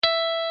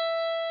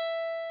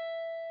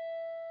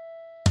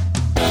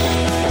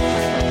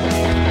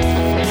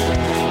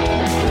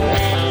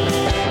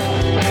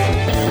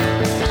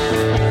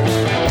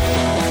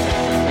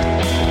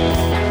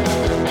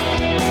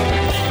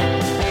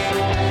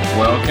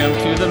Welcome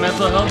to the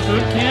Mental Health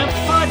Boot Camp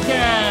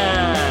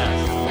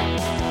Podcast.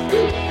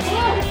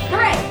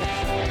 Hooray!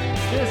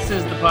 This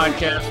is the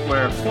podcast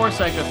where 4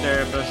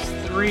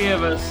 psychotherapists, 3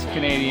 of us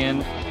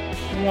Canadian,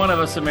 1 of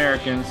us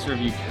Americans, serve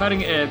you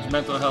cutting-edge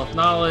mental health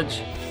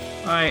knowledge.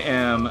 I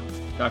am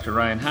Dr.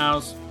 Ryan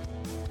House,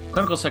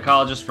 clinical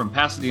psychologist from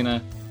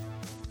Pasadena,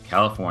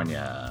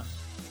 California.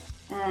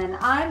 And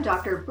I'm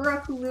Dr.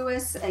 Brooke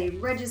Lewis, a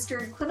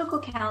registered clinical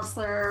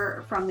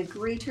counselor from the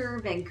Greater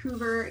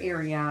Vancouver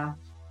area.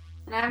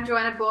 And I'm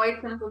Joanna Boyd,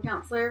 clinical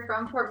counselor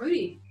from Port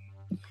Moody.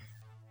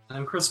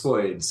 I'm Chris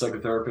Boyd,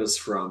 psychotherapist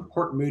from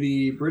Port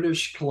Moody,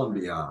 British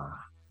Columbia.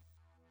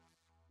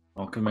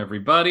 Welcome,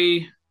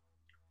 everybody.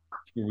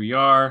 Here we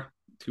are,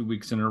 2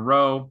 weeks in a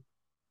row.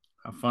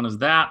 How fun is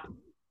that?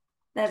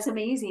 That's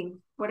amazing.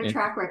 What a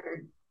track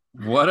record.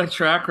 What a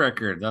track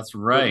record. That's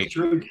right.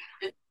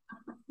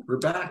 We're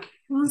back.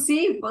 We'll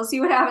see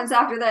what happens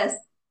after this.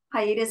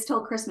 Hiatus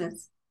till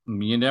Christmas.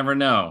 You never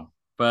know.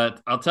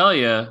 But I'll tell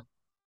you,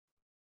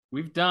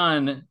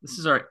 this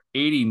is our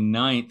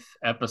 89th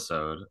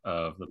episode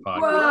of the podcast.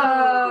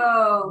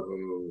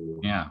 Whoa.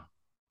 Yeah.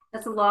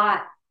 That's a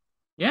lot.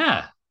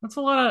 Yeah. It's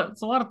a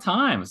lot of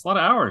time. It's a lot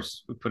of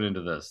hours we put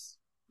into this.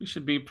 We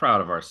should be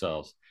proud of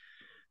ourselves.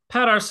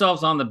 Pat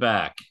ourselves on the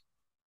back.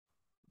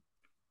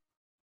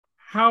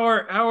 How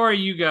are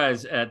you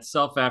guys at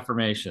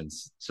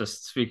self-affirmations?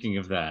 Just speaking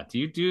of that, do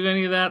you do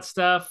any of that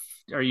stuff?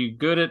 Are you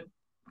good at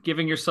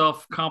giving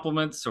yourself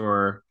compliments,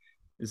 or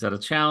is that a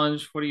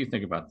challenge? What do you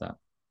think about that?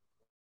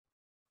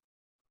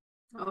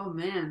 Oh,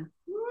 man.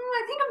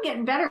 I think I'm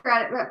getting better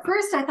at it. At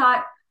first, I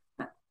thought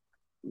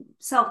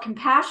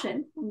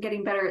self-compassion. I'm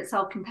getting better at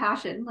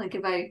self-compassion. Like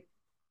if I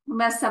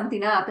mess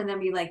something up and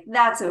then be like,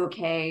 that's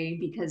okay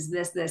because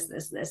this,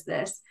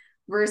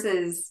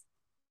 versus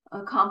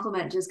a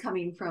compliment just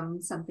coming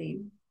from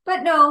something.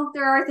 But no,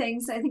 there are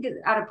things, I think,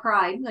 out of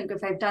pride. Like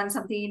if I've done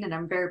something and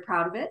I'm very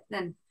proud of it,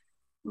 then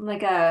I'm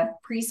like a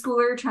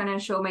preschooler trying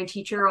to show my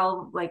teacher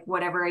all like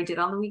whatever I did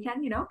on the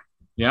weekend,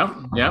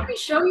 Yeah. Let me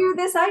show you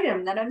this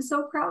item that I'm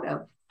so proud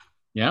of.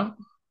 Yeah.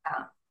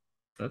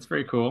 That's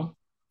very cool.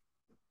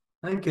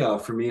 I think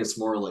for me, it's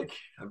more like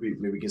I'd be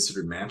maybe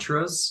considered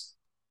mantras.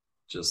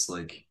 Just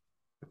like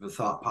if a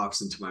thought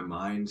pops into my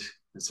mind,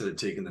 instead of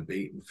taking the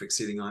bait and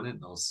fixating on it,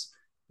 I'll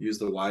use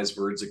the wise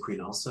words of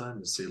Queen Elsa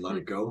and just say, let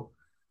it go.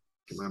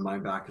 Get my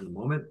mind back in the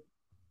moment.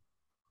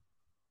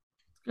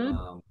 Good.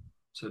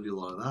 So I do a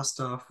lot of that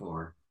stuff,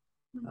 or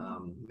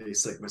maybe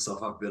psych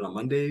myself up a bit on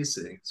Mondays,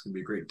 say it's going to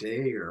be a great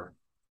day, or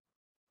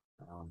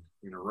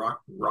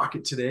rock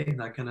it today,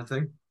 that kind of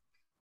thing.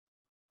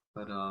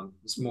 But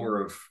it's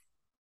more of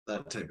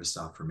that type of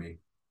stuff for me.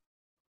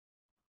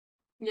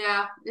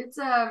 Yeah, it's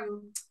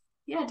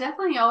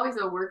definitely always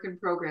a work in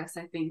progress.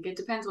 I think it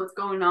depends what's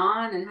going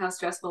on and how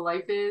stressful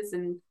life is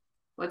and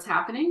what's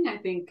happening. I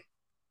think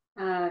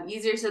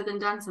easier said than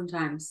done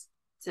sometimes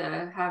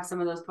to have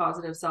some of those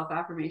positive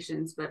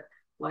self-affirmations. But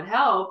what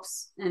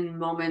helps in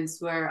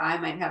moments where I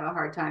might have a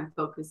hard time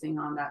focusing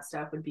on that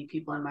stuff would be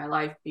people in my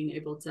life being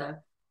able to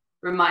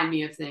remind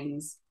me of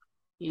things,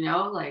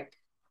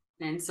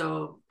 and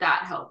so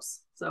that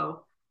helps.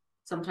 So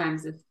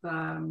sometimes if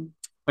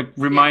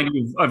remind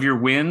you of your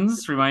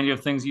wins, remind you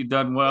of things you've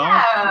done well.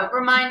 Yeah,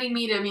 reminding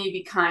me to maybe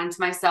be kind to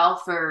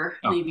myself, or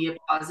maybe a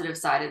positive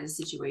side of the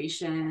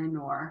situation,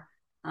 or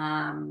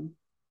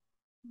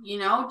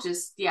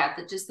just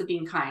the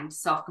being kind,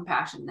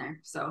 self-compassion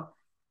there. So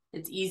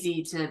it's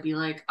easy to be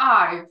like,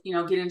 get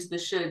into the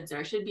shoulds, or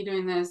I should be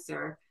doing this,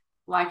 or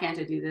why can't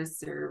I do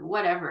this, or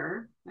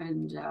whatever.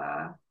 And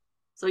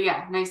so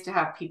yeah, nice to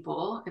have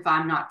people, if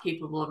I'm not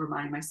capable of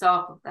reminding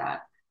myself of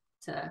that,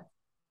 to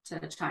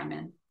chime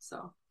in.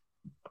 So,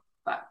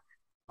 but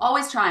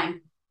always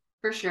trying,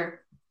 for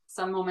sure.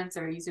 Some moments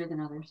are easier than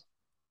others.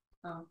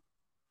 So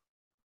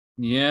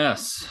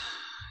yes.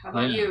 How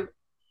about you?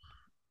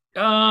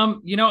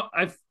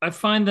 I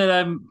find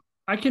that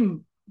I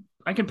can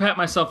pat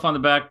myself on the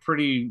back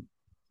pretty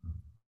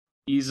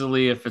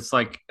easily if it's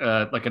like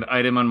an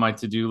item on my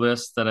to-do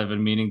list that I've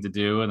been meaning to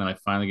do, and then I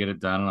finally get it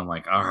done and I'm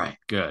like, all right,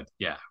 good.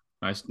 Yeah.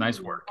 Nice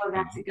work. Oh,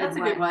 that's a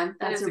good one.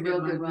 That's a real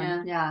good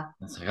one. Yeah.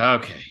 It's like,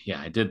 okay, yeah,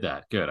 I did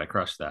that. Good. I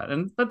crushed that.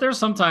 But there's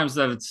sometimes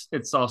that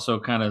it's also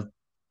kind of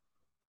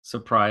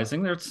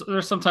surprising.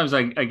 There's sometimes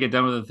I get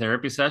done with a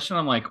therapy session.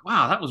 I'm like,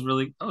 wow, that was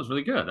really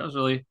good. That was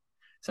really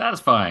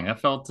satisfying. I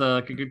felt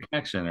like a good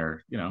connection,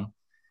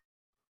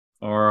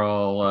 or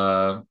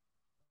I'll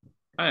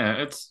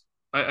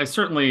I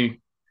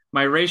certainly,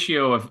 my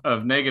ratio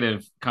of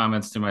negative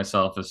comments to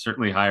myself is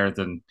certainly higher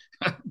than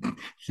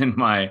than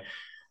my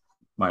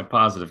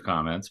positive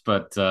comments,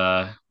 but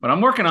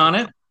I'm working on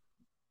it.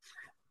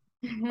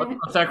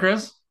 What's that,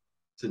 Chris?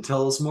 So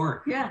tell us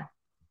more. Yeah.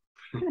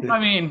 I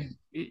mean,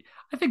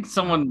 I think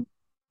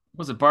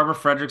was it Barbara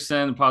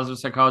Fredrickson, a positive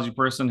psychology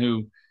person,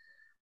 who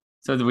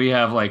said that we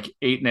have like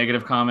 8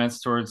 negative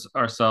comments towards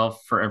ourselves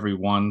for every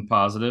 1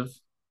 positive.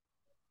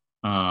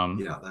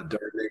 That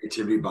dark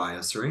negativity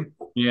bias, right?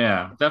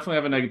 Yeah, definitely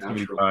have a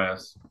negativity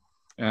bias.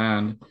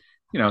 And,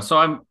 so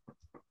I'm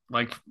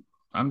like,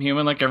 I'm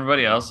human like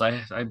everybody else.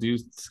 I do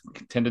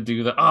tend to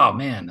do the, oh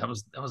man, that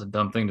was a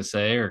dumb thing to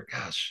say, or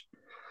gosh,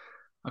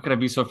 how could I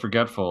be so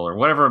forgetful, or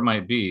whatever it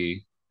might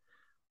be.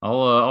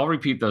 I'll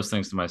repeat those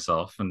things to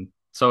myself, and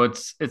so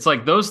it's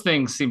like those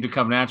things seem to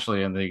come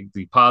naturally, and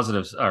the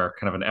positives are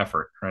kind of an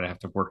effort, right? I have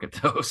to work at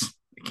those.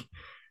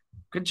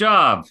 Good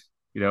job,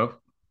 you know.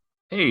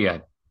 Hey,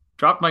 I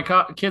dropped my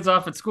kids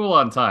off at school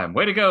on time.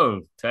 Way to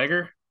go,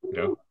 Tiger. You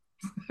know,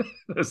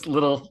 those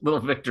little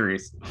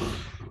victories.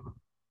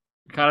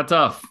 Kind of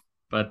tough,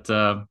 but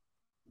I'd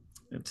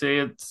say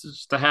it's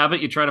just a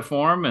habit you try to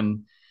form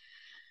and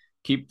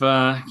keep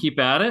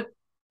at it,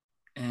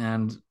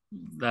 and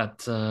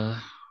that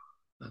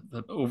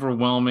that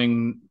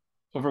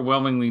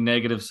overwhelmingly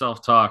negative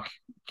self-talk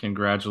can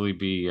gradually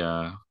be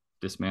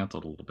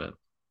dismantled a little bit.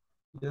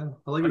 Yeah,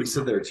 I like what you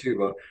said there too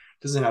about it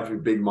doesn't have to be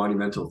big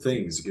monumental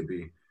things. It could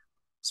be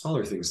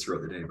smaller things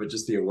throughout the day, but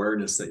just the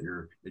awareness that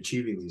you're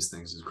achieving these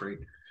things is great.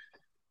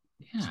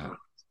 Yeah. So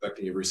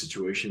expecting every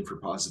situation for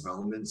positive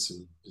elements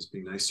and just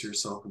being nice to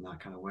yourself in that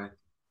kind of way.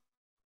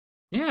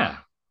 Yeah,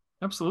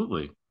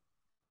 absolutely.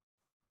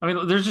 I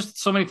mean, there's just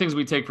so many things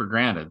we take for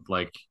granted.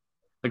 Like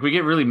we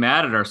get really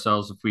mad at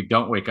ourselves if we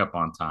don't wake up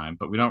on time,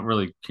 but we don't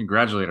really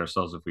congratulate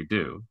ourselves if we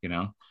do, you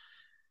know?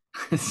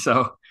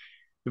 So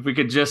if we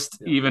could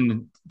just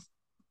even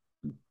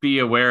be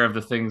aware of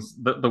the things,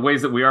 the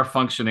ways that we are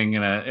functioning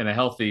in a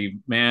healthy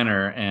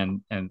manner,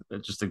 and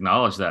just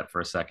acknowledge that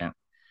for a second,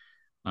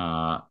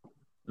 that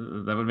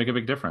would make a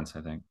big difference,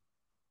 I think.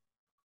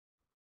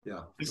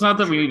 Yeah, it's not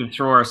that we need to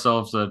throw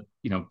ourselves a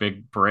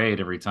big parade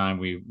every time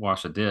we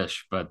wash a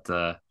dish, but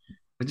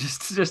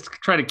just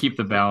try to keep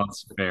the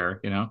balance fair,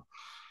 you know.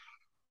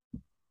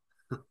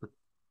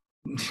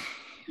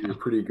 You're a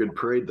pretty good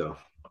parade though.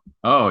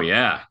 Oh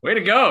yeah, way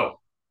to go!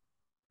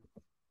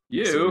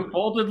 You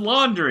folded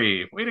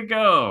laundry. Way to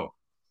go!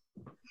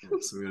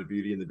 So we got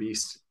Beauty and the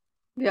Beast.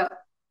 Yeah.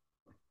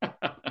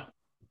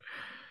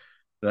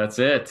 That's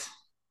it.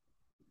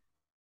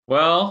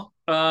 Well,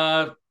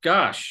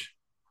 gosh,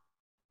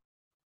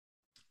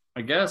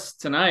 I guess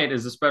tonight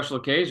is a special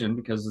occasion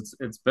because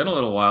it's been a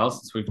little while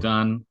since we've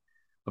done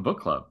a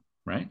book club,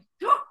 right?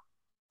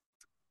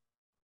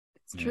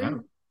 It's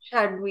true.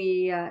 Should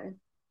we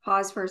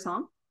pause for a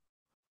song?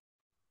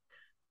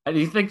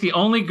 I think the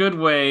only good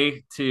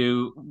way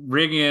to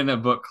ring in a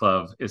book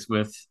club is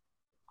with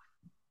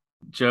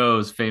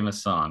Joe's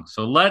famous song.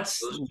 So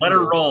let's let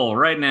her roll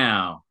right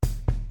now.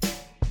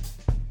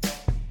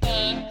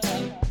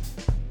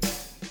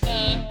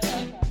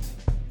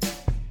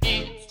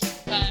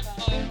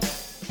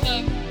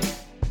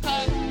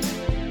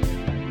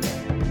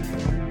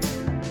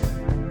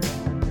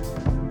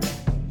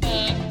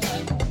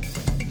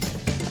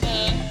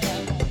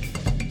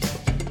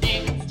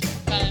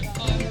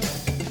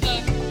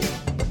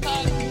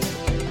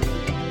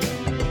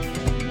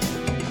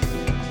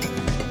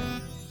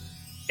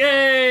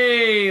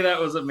 That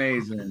was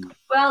amazing.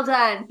 Well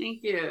done.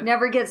 Thank you.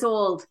 Never gets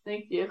old.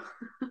 Thank you.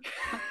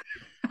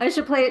 I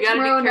should play it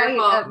tomorrow night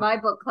at my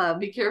book club.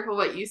 Be careful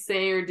what you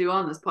say or do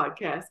on this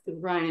podcast,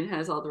 because Ryan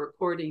has all the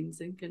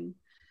recordings and can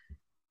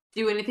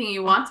do anything he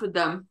wants with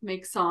them.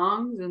 Make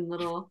songs and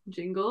little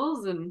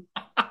jingles and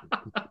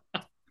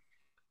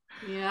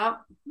yeah.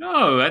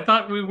 No, I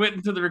thought we went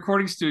into the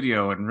recording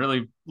studio and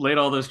really laid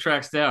all those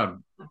tracks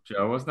down.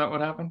 Joe, wasn't that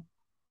what happened?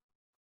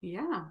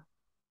 Yeah.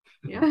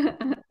 Yeah.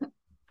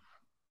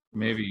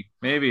 Maybe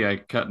I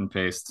cut and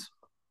paste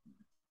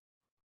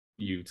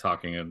you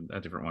talking a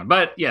different one,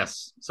 but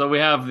yes. So we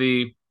have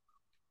the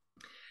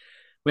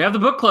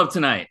book club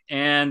tonight,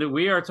 and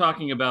we are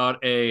talking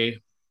about a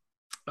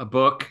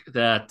book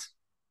that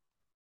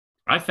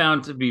I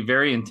found to be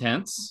very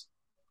intense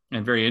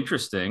and very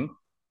interesting,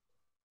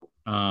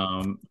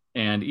 and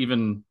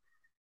even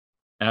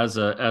as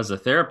a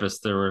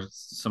therapist, there were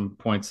some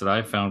points that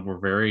I found were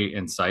very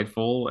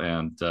insightful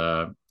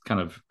and kind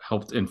of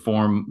helped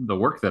inform the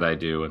work that I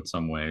do in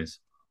some ways.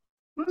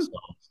 So,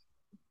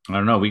 I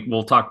don't know.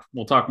 We'll talk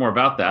more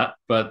about that.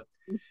 But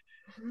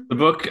the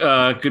book,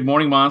 Good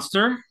Morning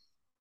Monster,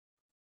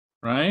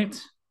 right?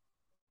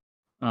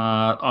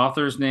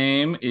 Author's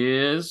name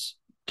is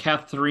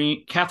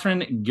Catherine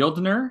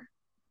Gildiner.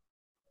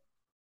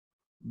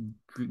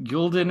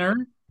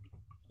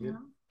 Yeah.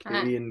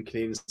 Canadian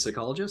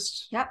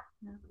psychologist. Yep.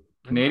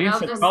 Canadian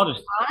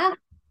psychologist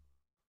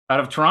out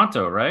of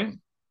Toronto, right?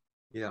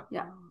 Yeah.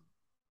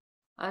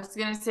 I was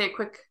gonna say a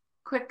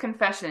quick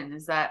confession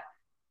is that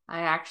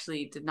I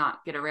actually did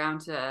not get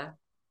around to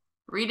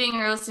reading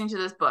or listening to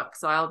this book,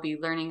 so I'll be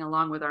learning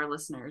along with our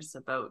listeners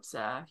about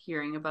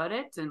hearing about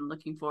it and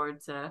looking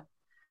forward to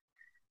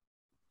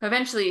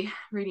eventually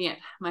reading it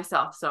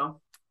myself. So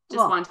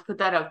just wanted to put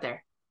that out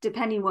there.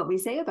 Depending what we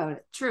say about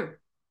it. True.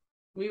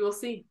 We will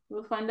see.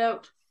 We'll find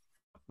out.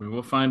 We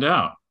will find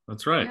out.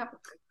 That's right. Yep.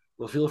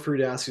 Well, feel free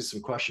to ask us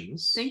some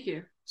questions. Thank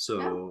you.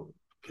 So,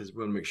 because we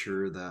want to make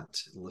sure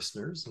that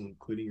listeners,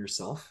 including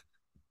yourself,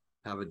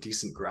 have a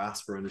decent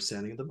grasp or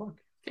understanding of the book.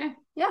 Okay.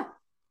 Yeah.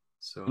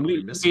 So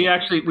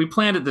we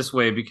planned it this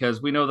way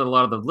because we know that a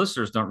lot of the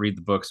listeners don't read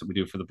the books that we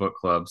do for the book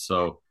club.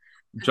 So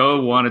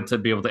Joe wanted to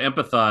be able to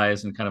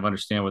empathize and kind of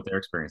understand what their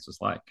experience was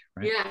like,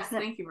 right? Yes,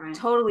 thank you, Ryan.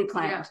 Totally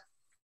planned.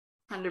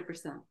 Yeah,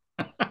 100%.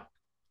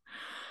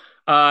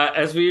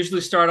 As we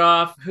usually start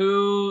off,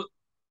 who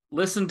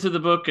listened to the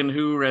book and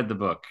who read the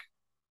book?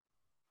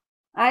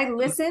 I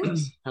listened.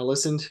 I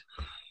listened.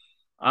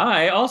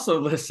 I also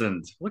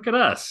listened. Look at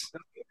us.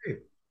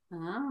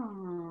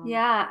 Oh.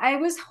 Yeah, I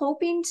was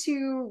hoping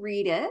to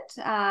read it,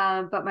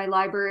 but my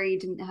library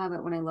didn't have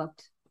it when I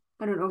looked.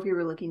 I don't know if you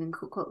were looking in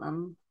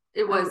Coquitlam.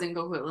 It was in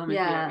Coquitlam.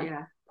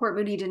 Yeah. Port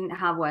Moody didn't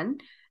have one.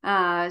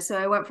 So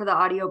I went for the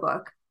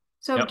audiobook.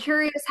 So I'm Yep.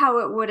 curious how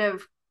it would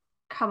have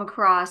come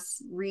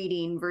across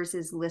reading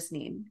versus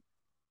listening.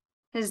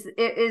 Because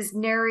it is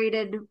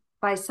narrated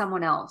by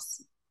someone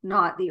else,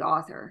 not the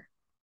author.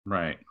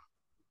 Right.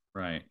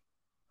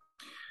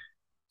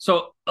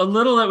 So a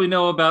little that we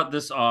know about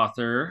this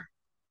author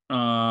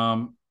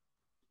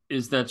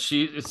is that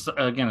she is,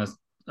 again,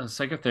 a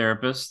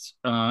psychotherapist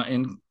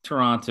in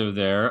Toronto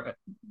there.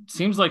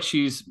 Seems like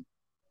she's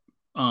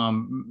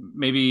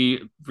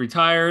maybe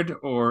retired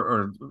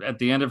or at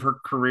the end of her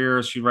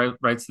career. She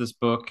writes this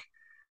book.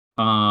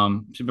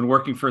 She's been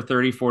working for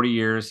 30, 40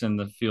 years in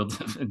the field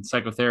in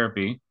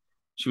psychotherapy.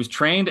 She was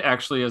trained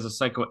actually as a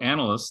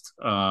psychoanalyst.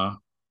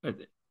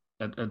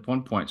 At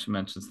one point, she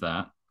mentions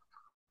that.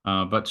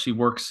 But she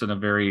works in a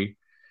very,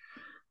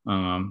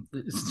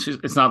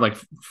 it's not like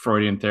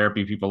Freudian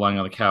therapy, people lying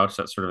on the couch,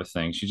 that sort of a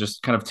thing. She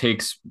just kind of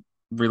takes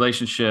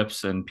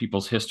relationships and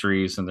people's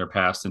histories and their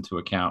past into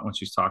account when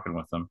she's talking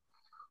with them.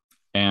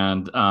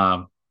 And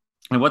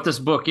what this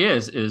book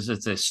is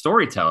it's a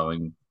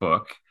storytelling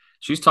book.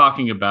 She's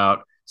talking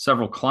about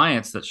several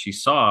clients that she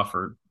saw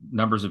for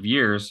numbers of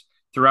years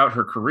throughout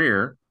her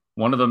career.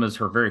 One of them is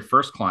her very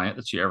first client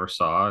that she ever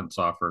saw and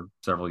saw for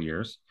several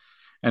years.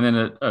 And then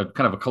a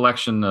kind of a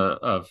collection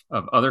of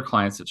other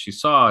clients that she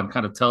saw, and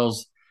kind of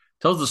tells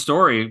the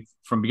story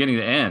from beginning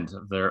to end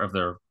of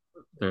their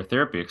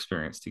therapy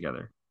experience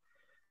together.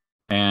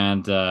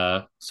 And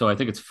so I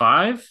think it's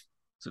five.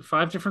 Is it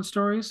five different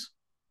stories?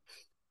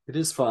 It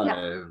is 5.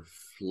 Yeah.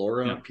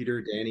 Laura, Yeah.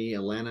 Peter, Danny,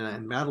 Alana,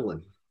 and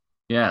Madeline.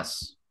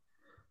 Yes.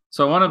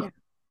 So I want to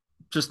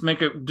just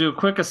do a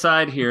quick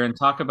aside here and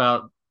talk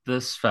about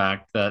this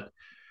fact that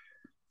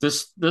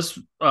this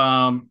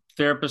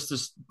therapist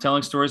is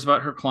telling stories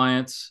about her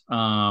clients.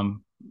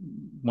 One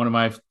of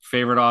my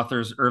favorite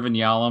authors, Irvin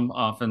Yalom,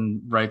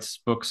 often writes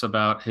books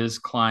about his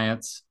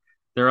clients.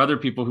 There are other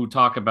people who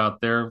talk about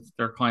their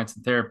clients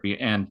in therapy,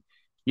 and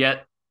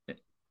yet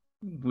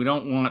we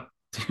don't want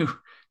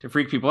to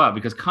freak people out,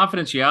 because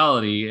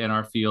confidentiality in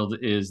our field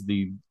is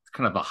the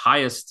kind of the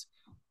highest,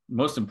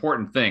 most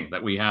important thing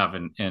that we have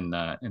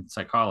in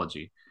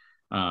psychology,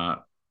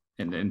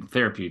 in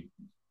therapy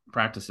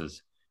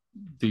practices.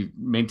 The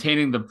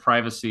maintaining the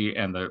privacy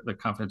and the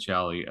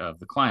confidentiality of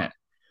the client.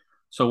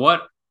 So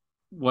what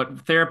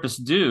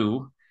therapists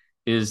do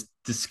is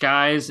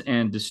disguise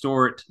and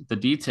distort the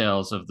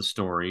details of the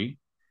story,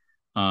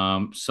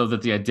 so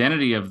that the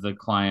identity of the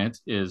client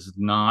is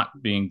not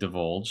being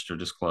divulged or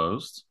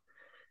disclosed,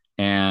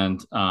 and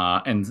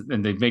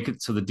they make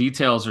it so the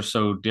details are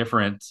so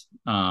different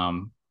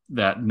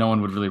that no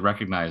one would really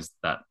recognize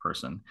that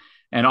person.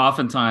 And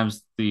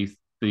oftentimes the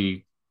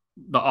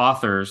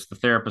authors, the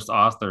therapist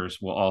authors,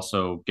 will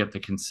also get the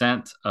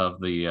consent of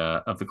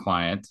the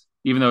client,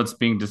 even though it's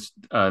being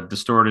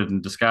distorted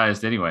and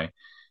disguised anyway.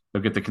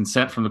 They'll get the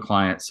consent from the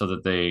client so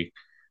that they,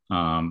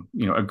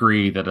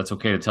 agree that it's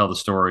okay to tell the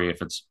story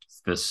if it's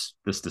this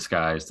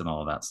disguised and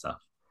all of that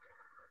stuff.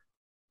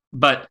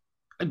 But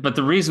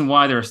the reason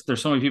why there's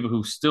so many people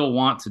who still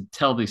want to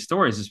tell these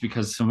stories is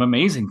because some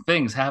amazing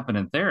things happen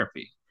in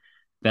therapy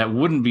that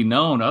wouldn't be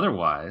known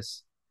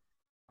otherwise.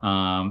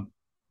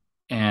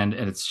 And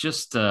it's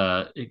just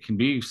it can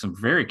be some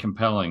very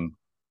compelling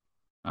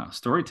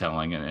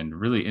storytelling and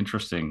really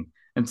interesting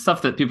and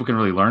stuff that people can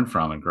really learn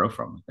from and grow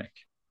from, I think.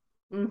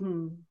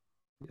 Mm-hmm.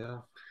 Yeah.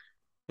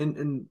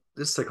 And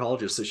this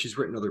psychologist, so she's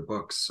written other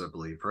books, I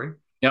believe, right?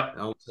 Yep.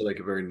 Also like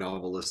a very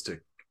novelistic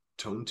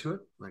tone to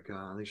it. Like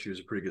I think she was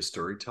a pretty good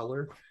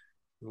storyteller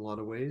in a lot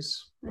of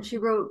ways. And she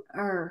wrote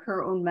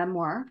her own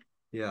memoir.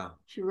 Yeah.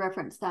 She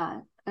referenced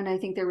that. And I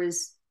think there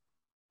was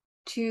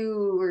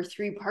 2 or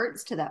 3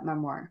 parts to that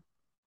memoir.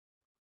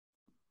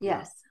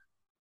 Yes.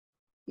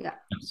 Yeah.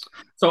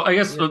 So I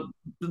guess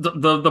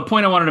the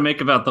point I wanted to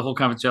make about the whole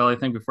confidentiality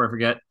thing before I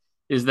forget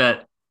is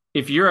that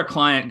if you're a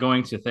client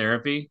going to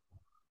therapy,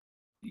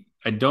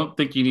 I don't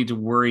think you need to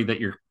worry that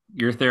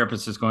your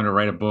therapist is going to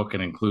write a book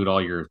and include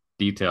all your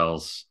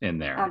details in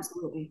there.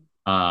 Absolutely.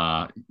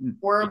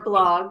 Or a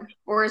blog,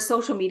 or a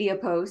social media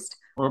post,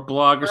 or a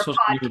blog, or a social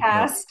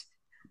podcast,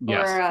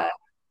 media.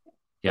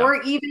 Yes.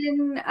 or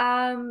even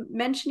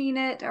mentioning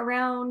it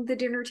around the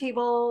dinner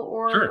table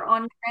or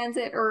on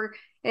transit, or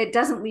it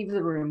doesn't leave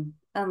the room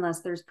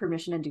unless there's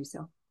permission to do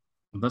so.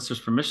 Unless there's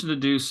permission to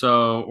do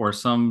so, or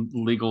some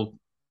legal,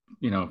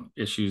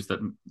 issues that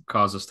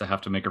cause us to have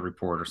to make a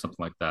report or something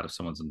like that if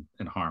someone's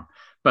in harm.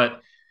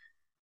 But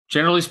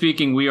generally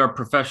speaking, we are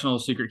professional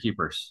secret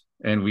keepers,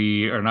 and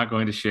we are not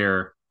going to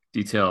share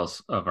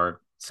details of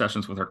our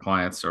sessions with our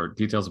clients or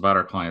details about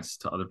our clients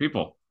to other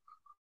people.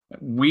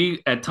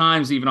 We, at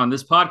times, even on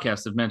this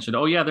podcast, have mentioned,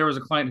 oh, yeah, there was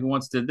a client who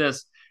once did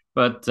this,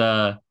 but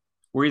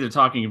we're either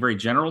talking in very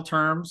general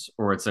terms,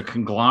 or it's a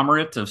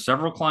conglomerate of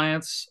several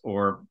clients,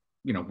 or,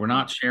 we're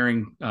not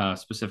sharing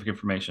specific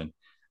information.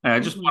 And I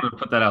just wanted to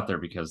put that out there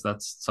because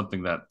that's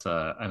something that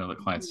I know that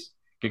clients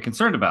get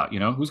concerned about. I'm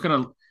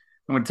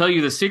going to tell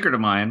you the secret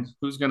of mine.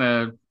 Who's going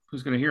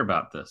to hear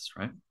about this,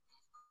 right?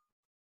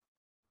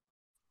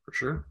 For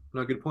sure.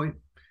 No, good point.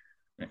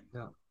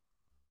 Yeah.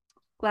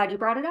 Glad you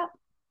brought it up.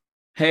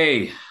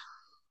 Hey,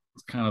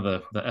 it's kind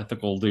of the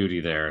ethical duty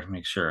there to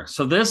make sure.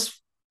 So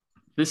this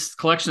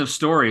collection of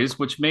stories,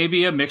 which may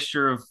be a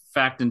mixture of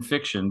fact and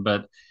fiction,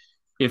 but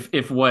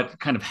if what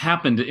kind of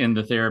happened in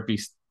the therapy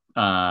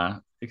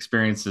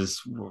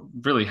experiences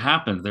really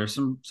happened, there's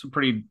some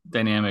pretty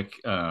dynamic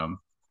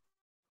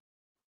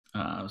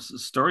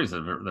stories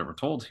that were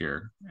told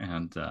here,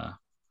 and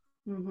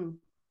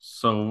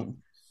so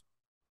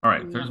all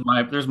right,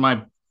 there's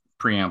my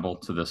preamble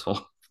to this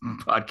whole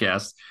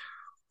podcast.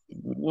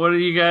 What do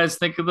you guys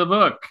think of the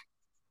book?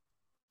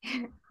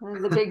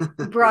 The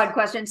big broad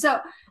question. So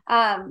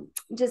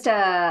just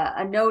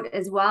a note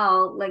as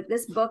well, like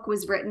this book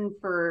was written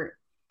for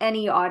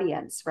any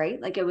audience,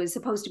 right? Like it was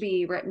supposed to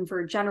be written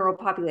for general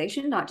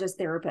population, not just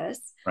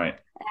therapists. Right.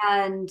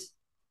 And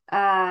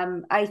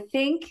I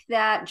think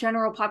that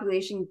general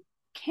population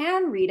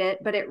can read it,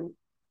 but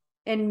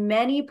in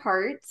many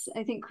parts,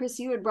 I think, Chris,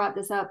 you had brought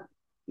this up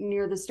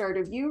near the start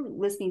of you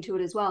listening to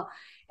it as well.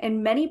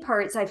 In many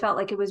parts, I felt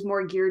like it was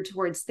more geared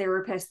towards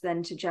therapists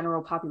than to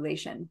general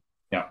population.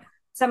 Yeah.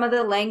 Some of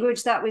the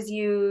language that was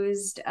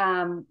used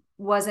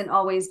wasn't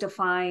always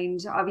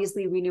defined.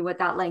 Obviously, we knew what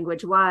that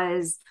language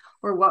was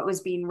or what was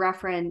being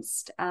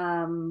referenced.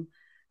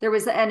 There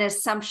was an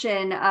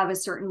assumption of a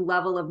certain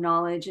level of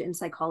knowledge in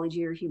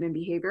psychology or human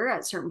behavior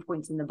at certain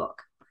points in the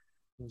book.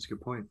 That's a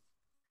good point.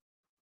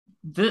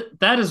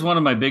 That is one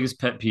of my biggest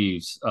pet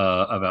peeves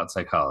about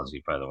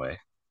psychology, by the way,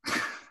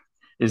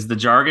 is the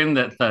jargon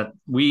that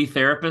we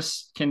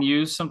therapists can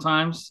use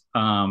sometimes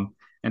and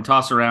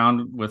toss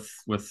around with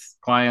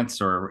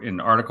clients or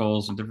in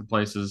articles in different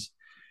places,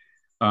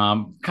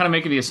 kind of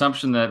making the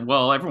assumption that,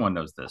 well, everyone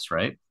knows this,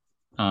 right?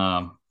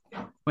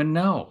 When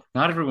no,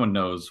 not everyone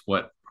knows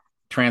what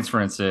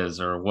transference is,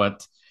 or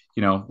what's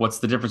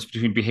the difference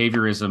between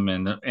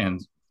behaviorism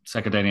and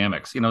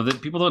psychodynamics.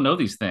 That people don't know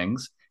these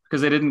things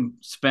because they didn't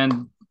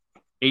spend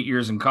 8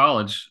 years in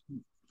college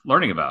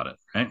learning about it,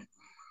 right?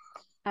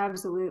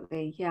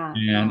 Absolutely, yeah.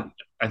 And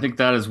I think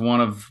that is one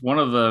of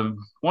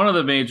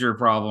the major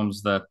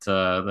problems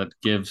that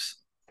gives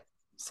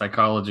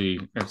psychology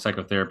or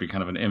psychotherapy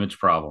kind of an image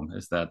problem,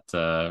 is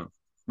that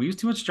we use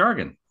too much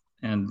jargon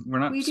and we're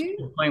not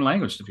plain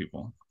language to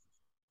people.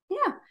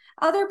 Yeah.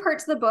 Other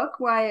parts of the book,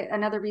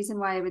 another reason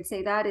why I would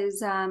say that is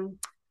some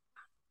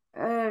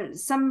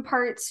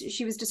parts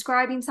she was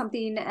describing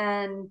something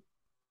and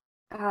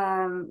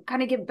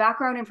kind of give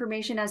background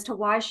information as to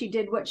why she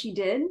did what she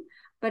did.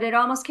 But it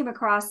almost came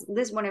across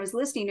this when I was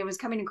listening, it was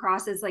coming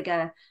across as like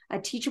a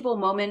teachable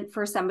moment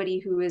for somebody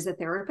who is a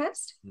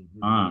therapist.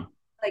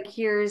 Like,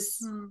 here's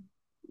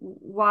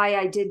why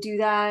I did do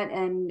that.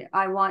 And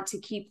I want to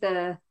keep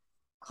the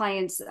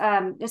clients.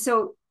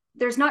 So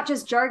there's not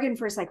just jargon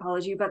for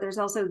psychology, but there's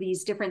also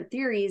these different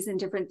theories, and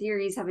different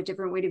theories have a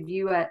different way to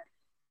view at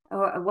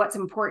what's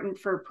important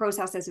for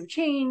processes of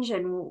change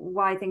and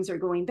why things are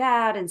going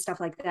bad and stuff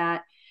like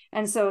that.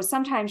 And so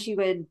sometimes she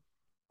would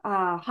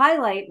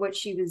highlight what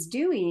she was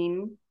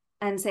doing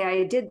and say,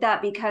 I did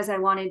that because I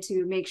wanted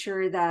to make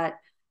sure that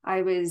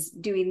I was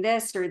doing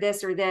this or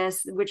this or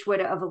this, which would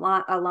have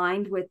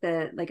aligned with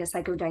a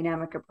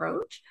psychodynamic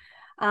approach.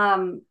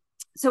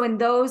 So in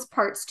those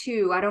parts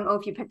too, I don't know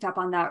if you picked up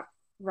on that,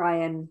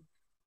 Ryan,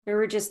 there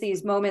were just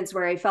these moments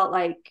where I felt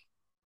like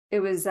it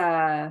was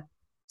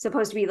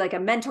supposed to be like a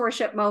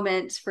mentorship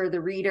moment for the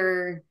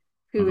reader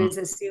who is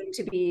assumed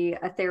to be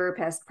a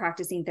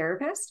practicing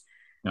therapist.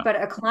 Yeah.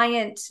 But a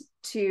client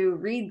to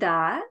read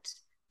that,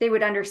 they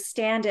would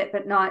understand it,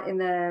 but not in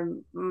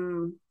the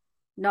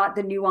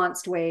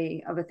nuanced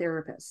way of a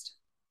therapist.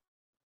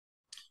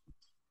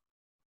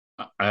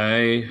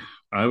 I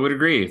would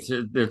agree.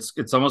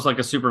 It's almost like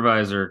a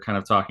supervisor kind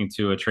of talking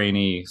to a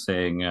trainee,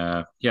 saying,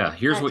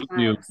 here's what you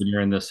do when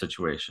you're in this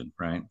situation,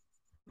 right?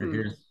 Or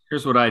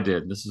here's what I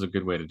did. This is a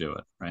good way to do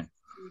it, right?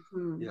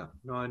 Yeah,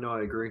 no,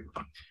 I agree.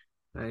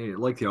 I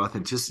like the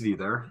authenticity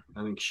there.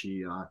 I think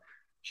she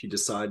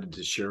decided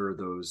to share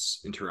those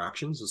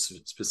interactions, those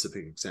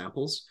specific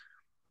examples.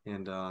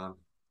 And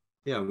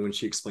when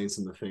she explained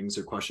some of the things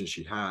or questions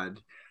she had,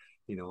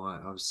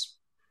 I was,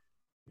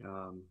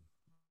 I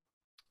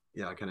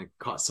kind of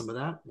caught some of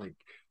that.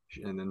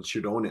 And then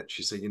she'd own it.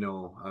 She said,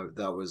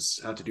 that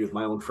had to do with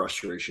my own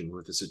frustration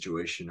with the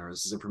situation, or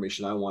this is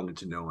information I wanted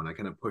to know. And I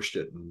kind of pushed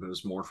it, and it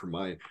was more for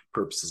my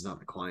purposes, not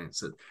the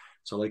client's.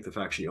 So I like the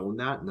fact she owned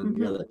that. And then,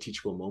 that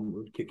teachable moment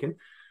would kick in.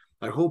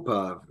 I hope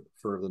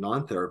for the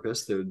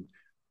non-therapist,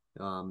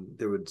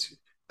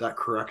 that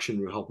correction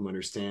would help them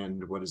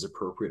understand what is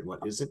appropriate and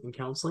what isn't in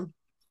counseling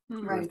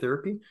or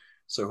therapy.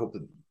 So I hope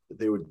that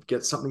they would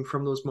get something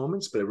from those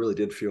moments, but it really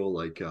did feel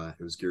like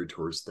it was geared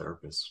towards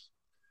therapists.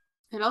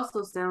 It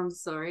also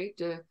sounds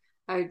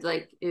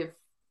if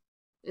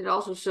it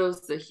also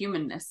shows the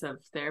humanness of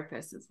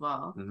therapists as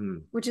well,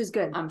 which is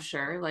good. I'm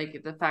sure,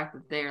 like the fact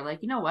that they're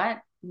like, you know what,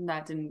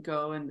 that didn't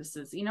go, and this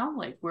is,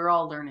 like we're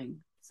all learning.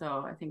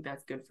 So I think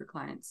that's good for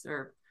clients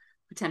or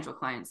potential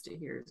clients to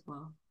hear as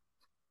well.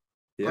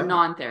 Yeah. Or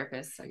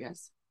non-therapists, I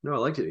guess. No, I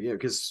liked it. Yeah,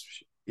 because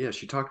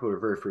she talked about her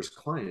very first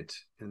client,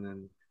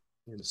 and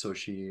so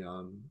she,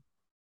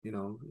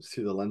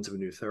 through the lens of a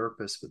new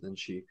therapist, but then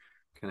she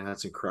kind of had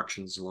some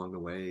corrections along the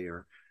way,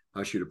 or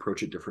how she would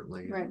approach it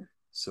differently. Right.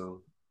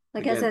 So,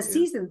 like again, as a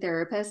seasoned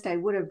therapist, I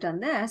would have done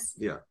this.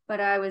 Yeah. But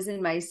I was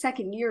in my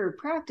second year of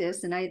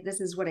practice, and this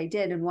is what I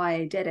did and why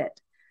I did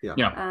it. Yeah.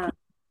 Yeah.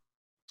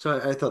 So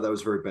I thought that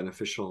was very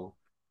beneficial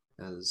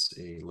as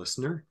a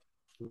listener.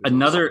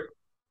 Another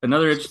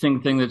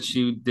interesting thing that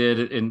she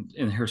did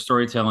in her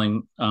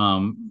storytelling,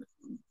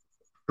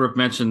 Brooke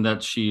mentioned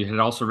that she had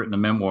also written a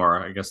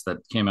memoir, I guess that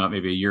came out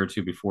maybe a year or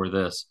two before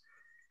this.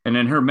 And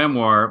in her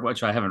memoir,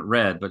 which I haven't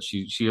read, but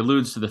she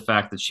alludes to the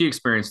fact that she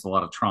experienced a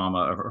lot of trauma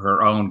of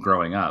her own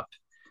growing up.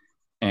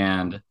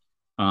 And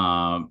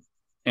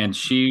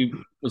she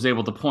was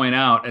able to point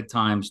out at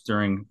times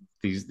during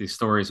these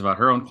stories about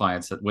her own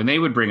clients that when they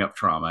would bring up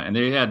trauma, and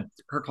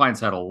her clients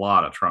had a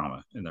lot of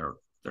trauma in their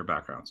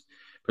backgrounds,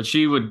 but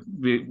she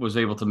was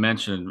able to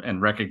mention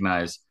and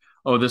recognize,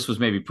 oh, this was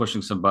maybe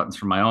pushing some buttons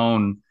from my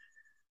own,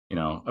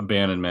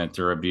 abandonment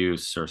or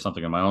abuse or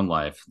something in my own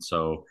life.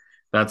 So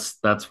that's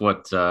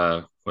what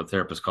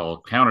therapists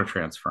call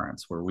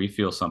countertransference, where we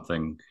feel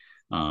something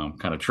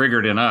kind of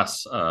triggered in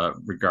us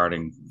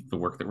regarding the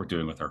work that we're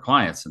doing with our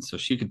clients. And so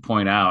she could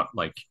point out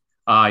like,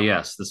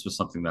 yes, this was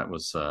something that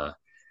was a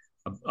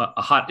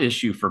hot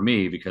issue for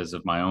me because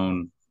of my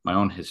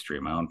own history,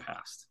 my own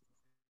past.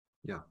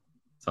 Yeah.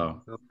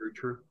 So that's very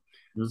true.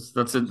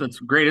 That's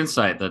great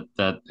insight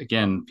that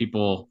again,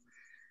 people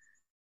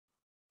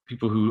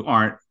who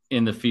aren't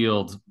in the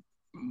field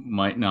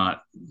might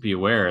not be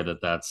aware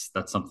that that's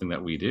something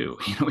that we do.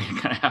 We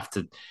kind of have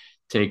to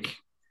take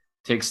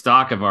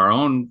stock of our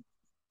own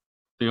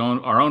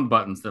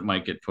buttons that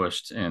might get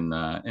pushed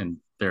in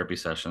therapy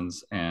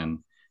sessions and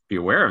be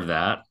aware of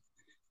that,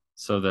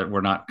 so that we're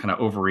not kind of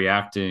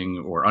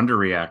overreacting or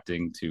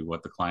underreacting to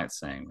what the client's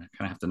saying. We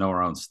kind of have to know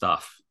our own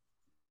stuff.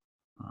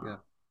 Yeah.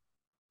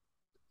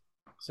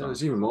 So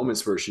there's even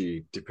moments where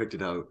she depicted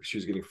how she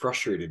was getting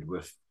frustrated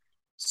with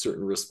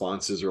certain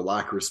responses or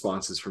lack of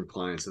responses from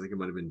clients. I think it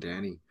might have been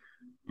Danny.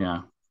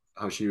 Yeah.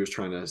 How she was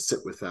trying to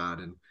sit with that,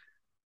 and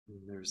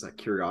there's that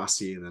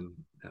curiosity, and then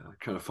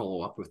kind of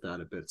follow up with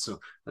that a bit. So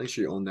I think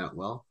she owned that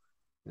well.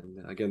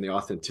 And again, the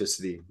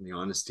authenticity and the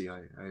honesty, I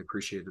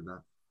appreciated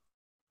that.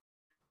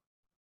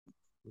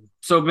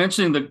 So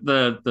mentioning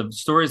the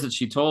stories that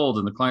she told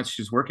and the clients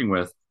she's working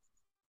with,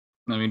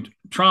 I mean,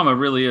 trauma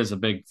really is a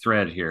big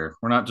thread here.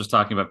 We're not just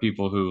talking about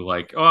people who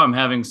like, oh, I'm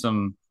having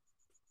some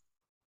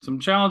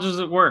challenges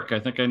at work, I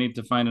think I need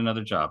to find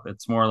another job.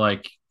 It's more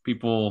like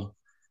people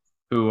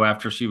who,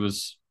 after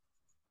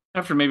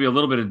maybe a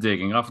little bit of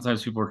digging,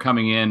 oftentimes people are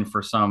coming in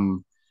for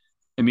some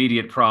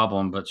immediate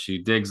problem, but she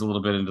digs a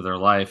little bit into their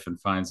life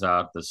and finds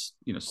out this,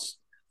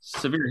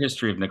 severe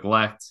history of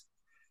neglect,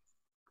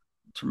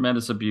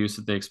 tremendous abuse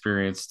that they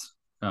experienced.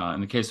 In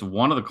the case of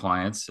one of the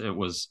clients, it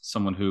was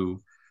someone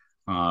who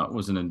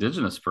was an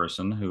Indigenous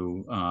person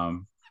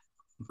who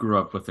grew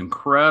up with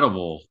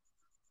incredible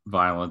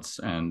violence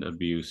and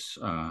abuse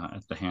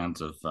at the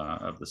hands of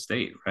the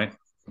state, right?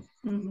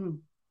 Mm-hmm.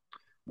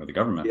 Or the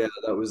government. Yeah,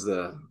 that was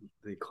the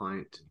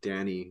client,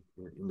 Danny,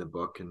 in the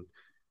book, and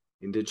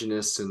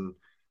Indigenous and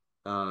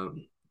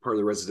part of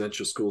the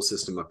residential school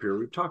system up here.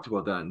 We've talked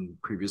about that in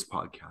previous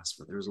podcasts,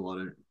 but there's a lot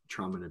of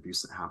trauma and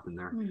abuse that happened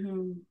there.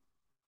 Mm-hmm.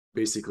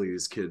 Basically,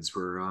 these kids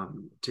were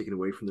taken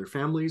away from their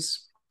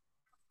families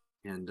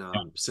and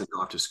sent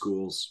off to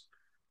schools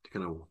to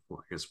kind of,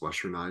 I guess,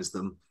 westernize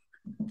them.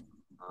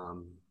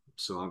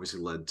 So obviously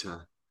led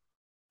to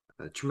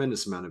a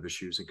tremendous amount of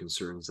issues and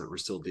concerns that we're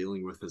still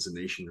dealing with as a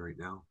nation right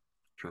now,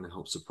 trying to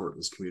help support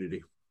this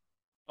community.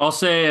 I'll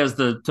say, as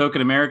the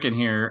token American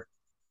here,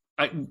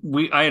 I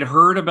had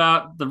heard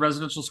about the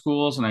residential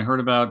schools, and I heard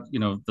about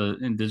the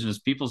Indigenous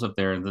peoples up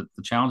there and the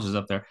challenges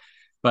up there,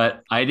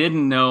 but I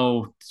didn't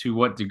know to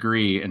what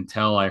degree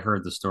until I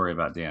heard the story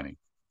about Danny.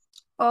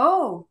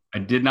 Oh, I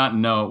did not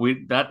know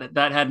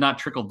that had not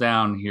trickled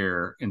down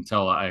here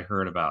until I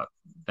heard about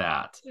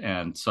that.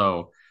 And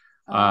so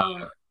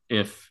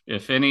if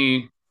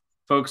any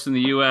folks in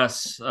the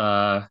U.S.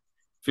 Feel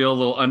a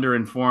little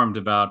underinformed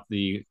about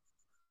the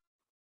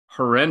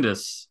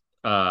horrendous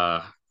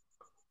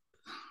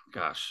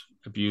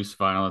abuse,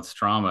 violence,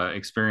 trauma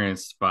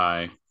experienced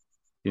by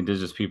the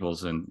Indigenous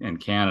peoples in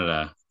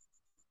Canada,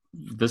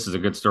 this is a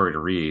good story to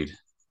read.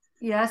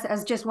 Yes,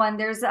 as just one.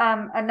 There's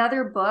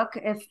another book,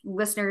 if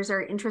listeners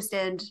are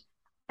interested.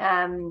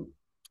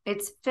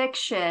 It's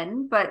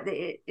fiction, but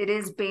it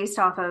is based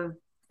off of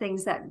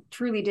things that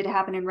truly did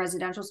happen in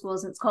residential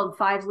schools. It's called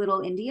Five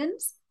Little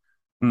Indians.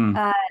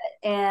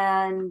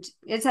 And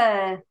it's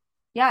a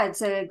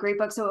great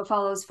book. So it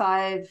follows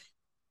 5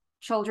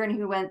 children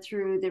who went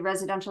through the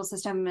residential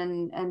system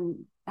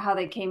and how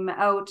they came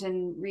out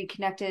and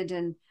reconnected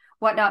and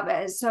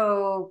whatnot.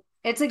 So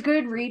it's a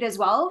good read as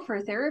well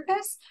for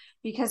therapists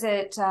because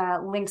it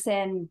links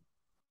in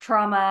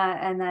trauma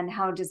and then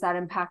how does that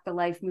impact the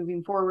life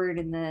moving forward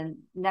in the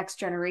next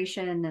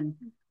generation. And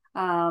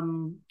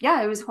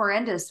it was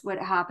horrendous what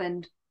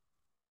happened.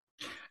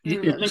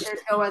 There's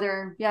no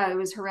other. It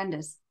was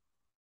horrendous.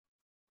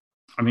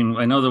 I mean,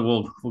 I know that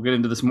we'll get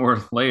into this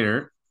more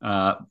later,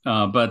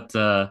 but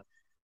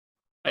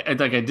I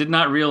did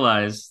not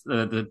realize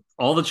that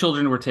all the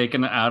children were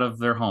taken out of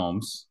their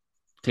homes,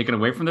 taken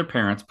away from their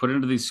parents, put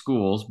into these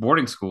schools,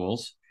 boarding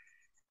schools,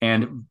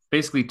 and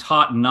basically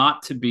taught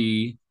not to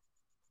be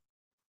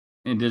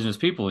Indigenous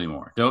people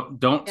anymore.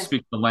 Don't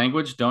speak the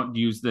language. Don't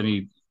use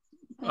any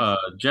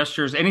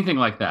gestures, anything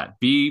like that.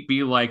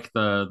 Be like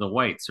the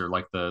whites or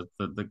like the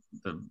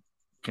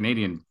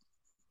Canadian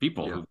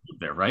people who live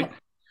there, right?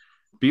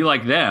 Be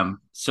like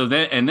them. So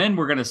then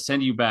we're going to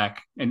send you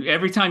back. And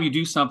every time you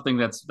do something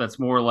that's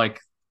more like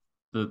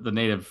the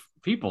native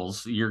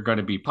peoples, you're going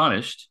to be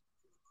punished.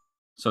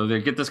 So they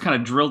get this kind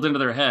of drilled into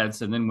their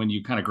heads. And then when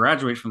you kind of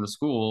graduate from the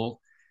school,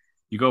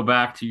 you go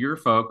back to your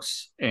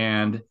folks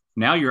and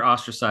now you're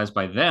ostracized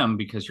by them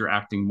because you're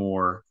acting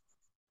more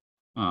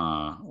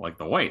like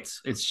the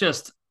whites. It's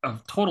just a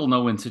total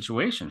no-win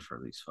situation for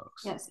these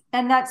folks. Yes.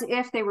 And that's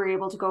if they were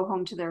able to go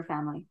home to their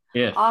family.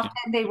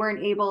 Often they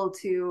weren't able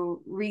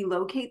to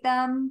relocate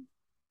them,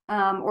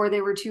 or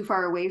they were too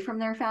far away from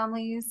their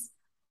families.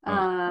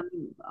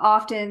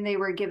 Often they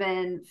were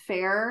given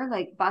fare,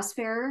 like bus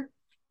fare.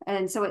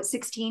 And so at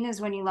 16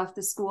 is when you left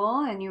the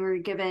school and you were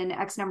given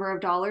X number of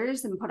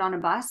dollars and put on a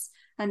bus,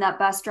 and that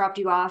bus dropped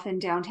you off in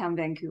downtown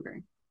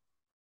Vancouver.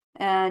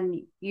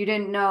 And you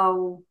didn't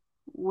know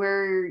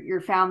where your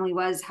family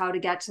was, how to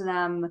get to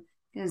them,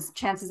 because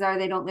chances are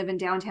they don't live in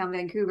downtown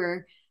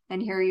Vancouver.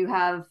 And here you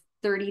have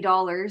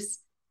 $30,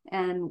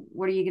 and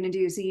what are you going to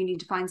do? So you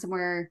need to find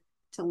somewhere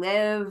to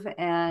live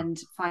and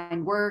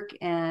find work.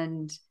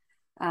 And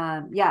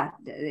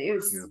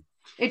it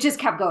just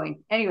kept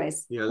going.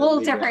 Anyways, whole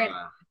different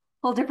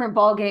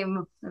ball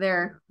game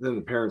there. Then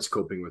the parents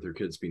coping with their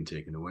kids being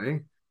taken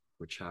away,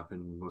 which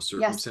happened in most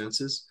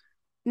circumstances.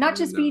 Not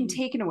just being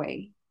taken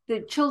away,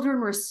 the children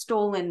were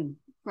stolen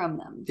from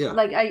them.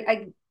 Like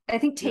I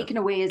think taken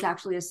away is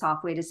actually a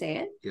soft way to say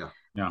it.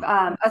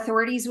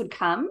 Authorities would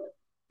come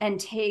and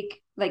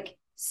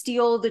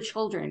steal the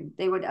children.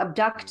 They would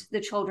abduct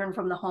the children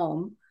from the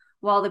home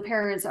while the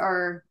parents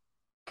are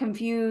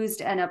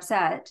confused and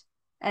upset,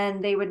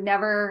 and they would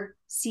never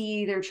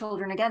see their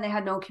children again. They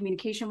had no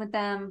communication with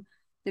them.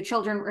 The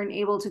children weren't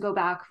able to go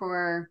back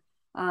for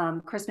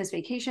Christmas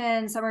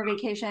vacation, summer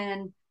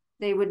vacation.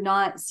 They would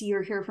not see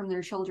or hear from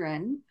their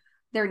children.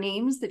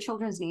 The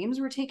children's names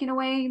were taken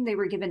away. They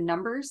were given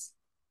numbers.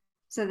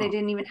 So they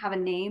didn't even have a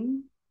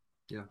name.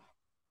 Yeah.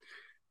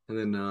 And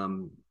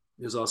then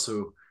there's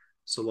also,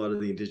 so a lot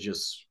of the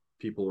Indigenous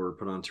people were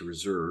put onto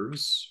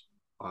reserves,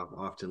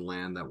 often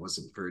land that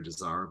wasn't very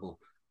desirable.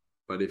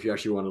 But if you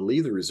actually want to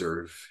leave the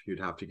reserve,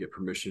 you'd have to get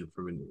permission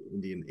from an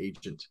Indian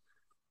agent.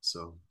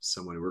 So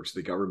someone who works for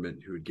the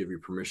government who would give you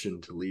permission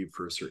to leave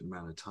for a certain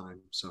amount of time.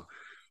 So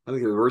I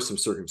think there were some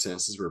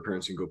circumstances where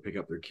parents can go pick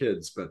up their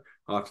kids, but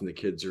often the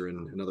kids are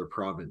in another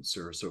province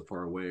or so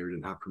far away or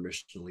didn't have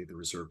permission to leave the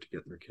reserve to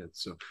get their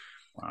kids. So,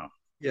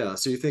 yeah.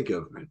 So you think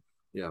of,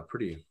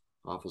 pretty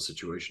awful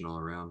situation all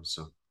around.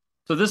 So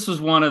this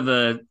was one of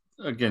the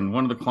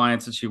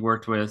clients that she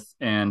worked with,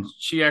 and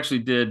she actually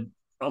did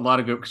a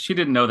lot of good, because she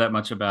didn't know that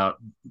much about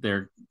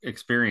their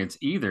experience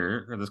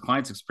either, or this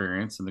client's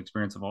experience and the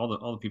experience of all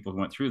the people who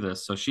went through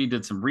this. So she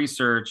did some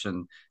research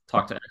and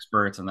talked to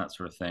experts and that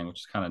sort of thing, which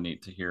is kind of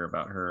neat to hear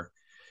about her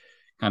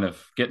kind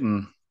of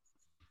getting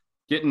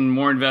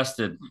more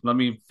invested. Let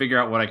me figure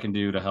out what I can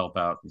do to help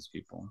out these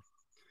people.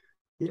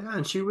 Yeah,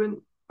 and she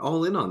went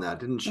all in on that,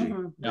 didn't she?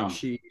 Mm-hmm.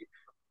 Like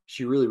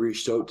she really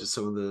reached out to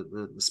some of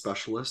the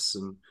specialists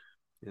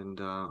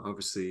and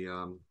obviously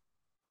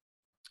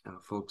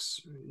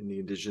folks in the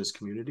Indigenous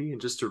community, and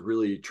just to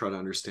really try to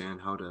understand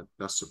how to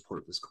best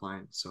support this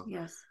client. So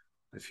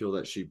I feel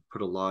that she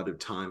put a lot of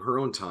time, her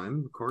own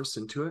time, of course,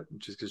 into it,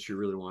 just because she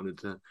really wanted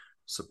to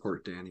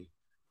support Danny,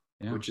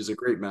 which is a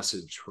great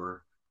message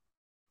for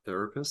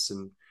therapists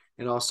and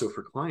also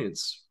for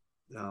clients,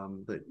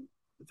 that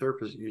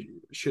therapists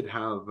should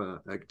have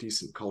a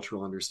decent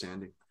cultural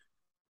understanding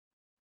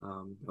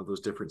of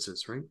those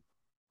differences, right?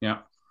 Yeah.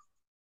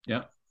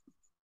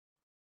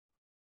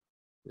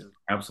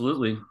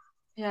 Absolutely.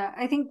 Yeah,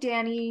 I think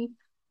the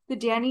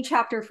Danny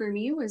chapter for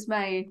me was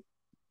my,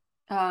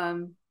 I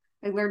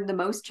learned the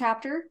most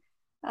chapter,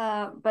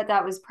 but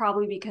that was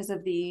probably because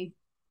of the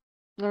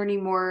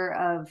learning more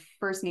of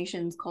First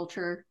Nations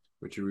culture,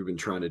 which we've been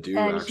trying to do,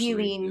 and actually.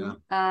 healing,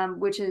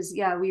 which is,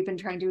 we've been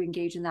trying to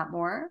engage in that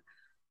more.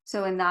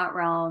 So in that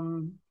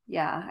realm,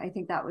 I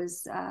think that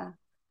was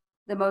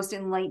the most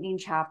enlightening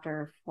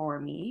chapter for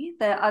me.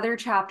 The other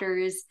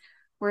chapters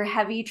were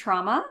heavy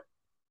trauma.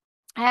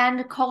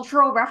 and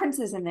cultural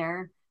references in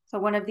there. So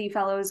one of the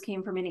fellows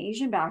came from an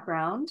Asian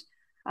background,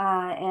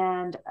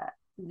 and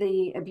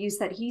the abuse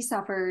that he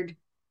suffered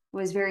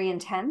was very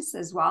intense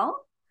as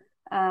well.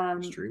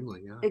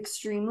 Extremely, yeah.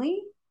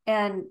 Extremely,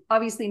 and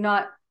obviously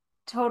not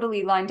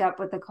totally lined up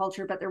with the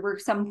culture, but there were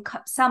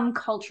some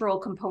cultural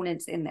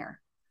components in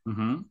there.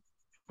 Mm-hmm.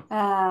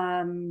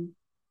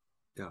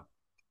 Yeah.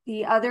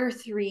 The other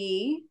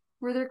three,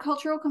 were there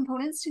cultural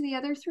components to the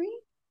other three?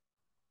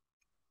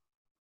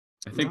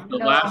 I think the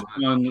No. last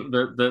one,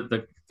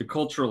 the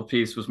cultural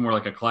piece was more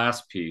like a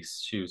class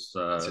piece. She was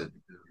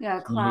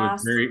Yeah, someone who was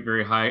class. very,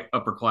 very high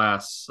upper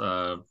class,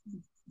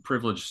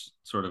 privileged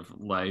sort of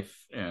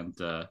life, and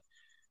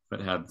but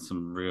had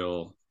some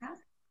real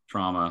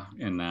trauma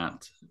in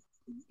that.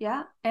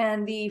 Yeah.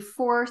 And the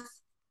fourth,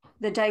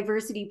 the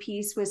diversity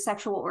piece, was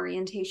sexual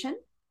orientation.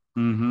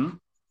 Mm-hmm.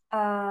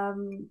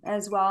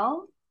 As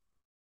well.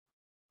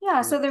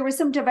 Yeah, so there was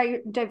some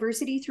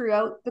diversity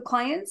throughout the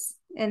clients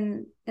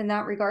in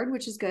that regard,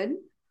 which is good.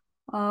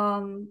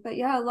 But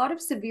yeah, a lot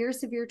of severe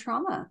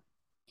trauma.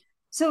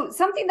 So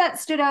something that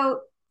stood out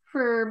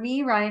for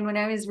me, Ryan, when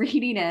I was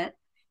reading it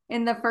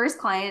in the first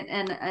client,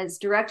 and as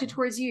directed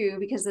towards you,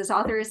 because this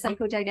author is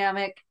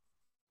psychodynamic.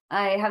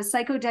 I have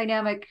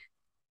psychodynamic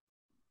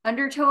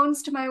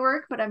undertones to my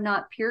work, but I'm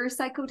not pure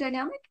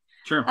psychodynamic.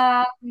 Sure.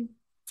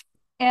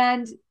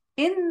 And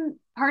in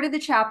part of the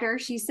chapter,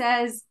 she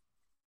says,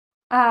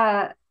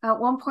 at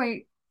one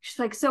point, she's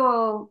like,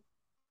 so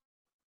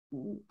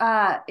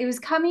it was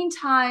coming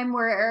time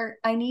where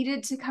I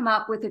needed to come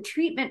up with a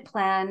treatment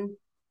plan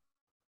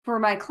for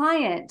my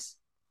client.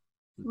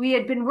 We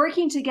had been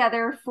working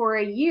together for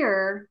a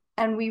year,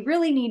 and we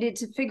really needed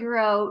to figure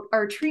out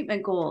our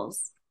treatment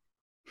goals.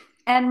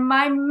 And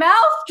my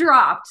mouth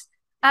dropped.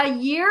 A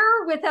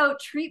year without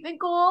treatment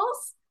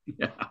goals?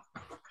 Yeah.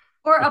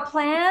 Or a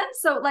plan?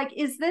 So, like,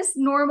 is this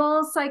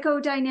normal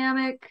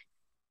psychodynamic?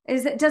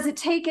 Does it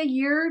take a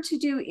year to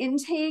do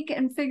intake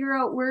and figure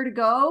out where to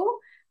go?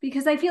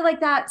 Because I feel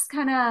like that's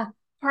kind of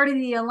part of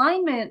the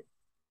alignment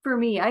for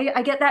me.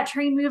 I get that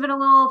train moving a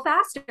little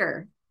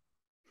faster.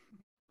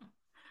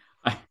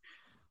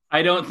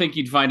 I don't think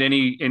you'd find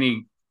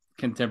any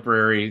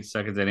contemporary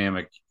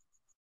psychodynamic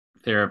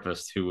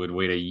therapist who would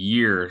wait a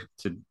year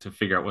to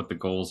figure out what the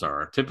goals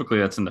are. Typically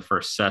that's in the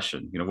first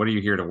session. What are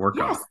you here to work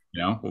on?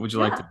 What would you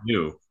like to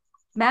do?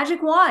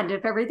 Magic wand.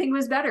 If everything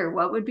was better,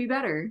 what would be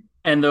better?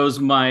 And those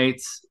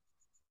might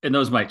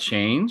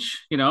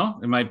change.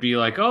 It might be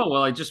like, oh,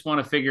 well, I just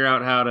want to figure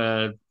out how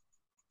to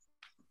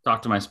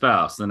talk to my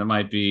spouse. Then it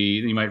might be,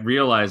 you might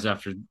realize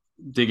after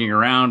digging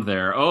around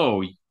there,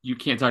 oh, you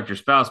can't talk to your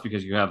spouse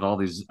because you have all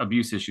these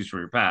abuse issues from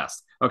your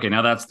past. Okay,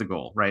 now that's the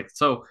goal, right?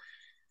 So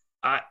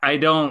I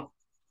don't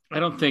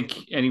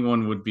think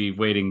anyone would be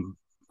waiting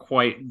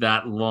quite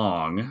that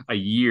long, a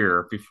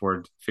year,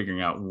 before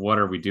figuring out what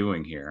are we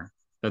doing here.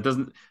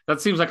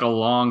 That seems like a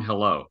long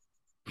hello.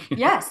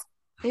 Yes,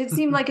 it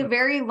seemed like a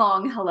very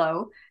long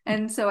hello,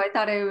 and so I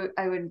thought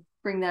I would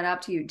bring that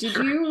up to you.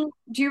 Do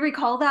you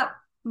recall that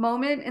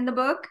moment in the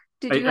book?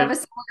 Did you have a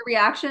similar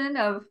reaction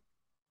of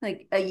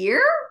like a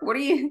year? What are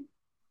you?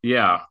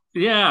 Yeah,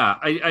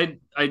 I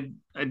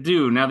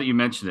do. Now that you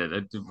mention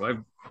it, I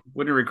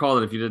wouldn't recall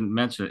it if you didn't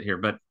mention it here.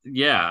 But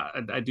yeah,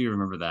 I do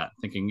remember that,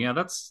 thinking, yeah,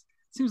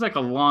 seems like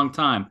a long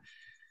time.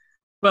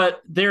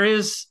 But there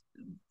is,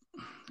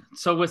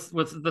 so with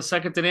the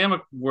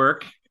psychodynamic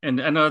work, and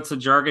I know it's a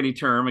jargony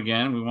term.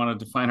 Again, we want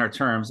to define our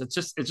terms. It's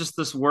just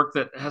this work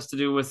that has to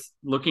do with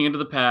looking into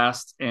the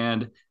past,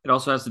 and it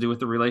also has to do with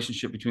the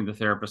relationship between the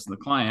therapist and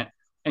the client.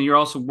 And you're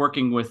also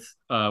working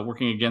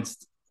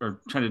against,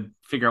 or trying to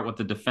figure out what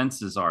the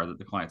defenses are that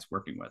the client's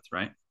working with,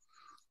 right?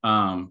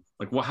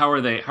 Like, well, how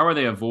are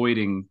they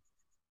avoiding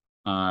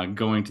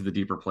going to the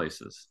deeper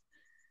places?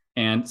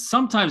 And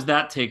sometimes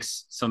that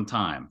takes some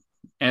time,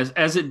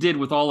 as it did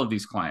with all of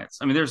these clients.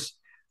 I mean, there's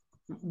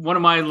one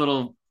of my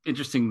little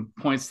interesting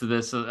points to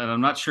this, and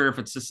I'm not sure if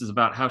this is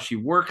about how she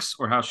works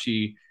or how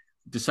she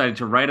decided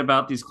to write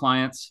about these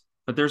clients,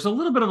 but there's a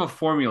little bit of a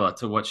formula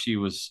to what she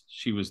was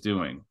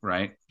doing,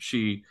 right?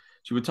 She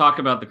would talk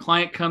about the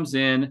client comes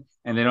in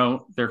and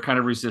they're kind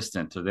of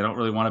resistant, or they don't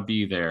really want to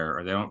be there,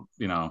 or they don't,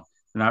 they're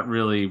not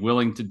really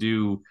willing to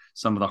do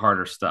some of the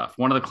harder stuff.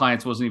 One of the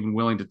clients wasn't even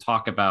willing to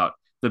talk about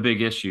the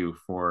big issue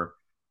for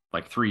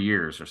like 3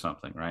 years or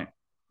something, right?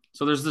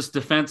 So there's this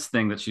defense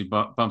thing that she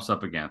bumps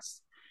up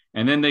against.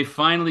 And then they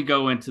finally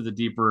go into the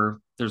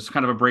deeper, there's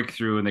kind of a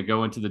breakthrough, and they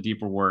go into the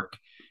deeper work,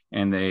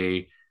 and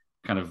they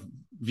kind of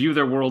view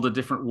their world a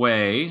different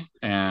way.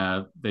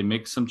 They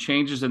make some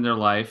changes in their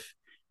life.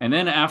 And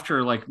then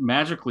after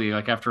magically,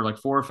 after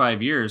 4 or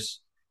 5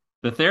 years,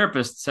 the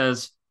therapist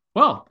says,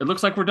 well, it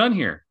looks like we're done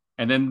here.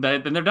 And then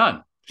they're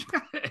done.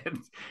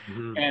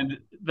 And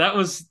that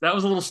was a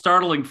little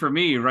startling for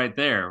me right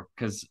there,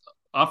 because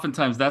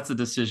oftentimes that's a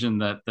decision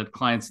that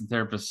clients and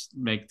therapists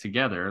make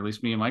together. At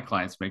least me and my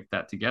clients make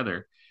that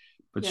together.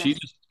 But yes. She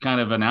just kind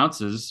of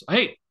announces,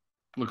 hey,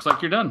 looks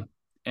like you're done.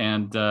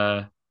 And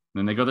then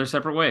they go their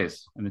separate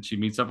ways. And then she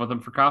meets up with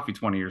them for coffee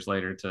 20 years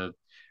later to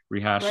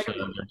rehash their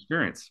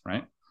experience,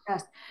 right?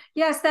 Yes.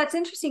 Yes, that's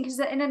interesting because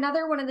in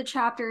another one of the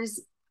chapters,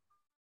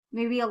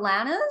 maybe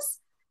Alana's,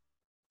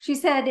 she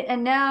said,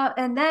 and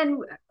then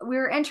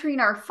we're entering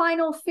our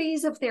final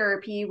phase of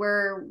therapy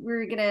where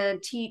we're going to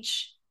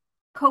teach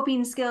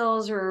coping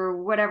skills or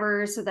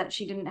whatever so that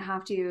she didn't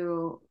have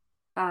to,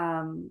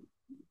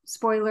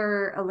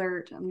 spoiler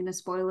alert. I'm going to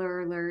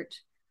spoiler alert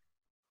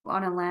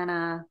on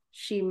Alana.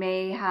 She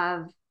may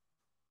have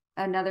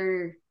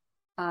another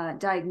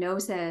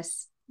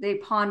diagnosis. They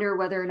ponder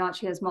whether or not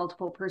she has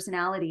multiple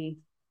personality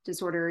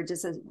disorder or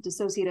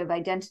dissociative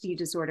identity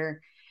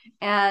disorder.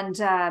 And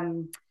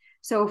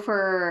so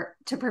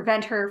to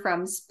prevent her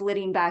from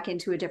splitting back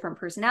into a different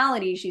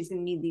personality, she's going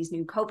to need these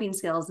new coping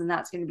skills, and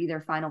that's going to be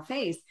their final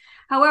phase.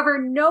 However,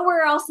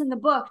 nowhere else in the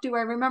book do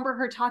I remember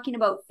her talking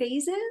about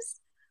phases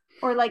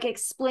or like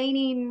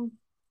explaining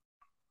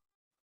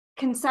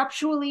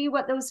conceptually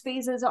what those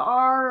phases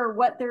are or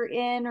what they're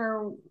in,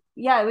 or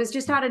it was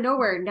just out of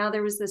nowhere. Now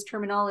there was this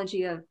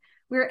terminology of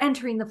we're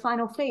entering the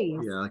final phase.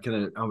 Yeah,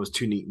 kind of almost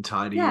too neat and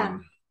tidy. Yeah.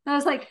 And I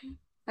was like,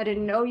 I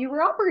didn't know you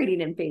were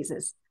operating in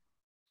phases.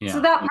 Yeah.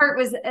 So that part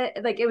was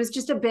it was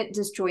just a bit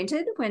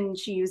disjointed when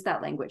she used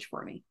that language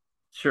for me.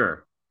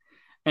 Sure.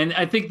 And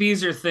I think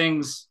these are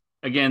things,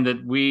 again,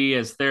 that we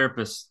as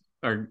therapists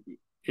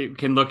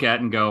can look at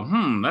and go,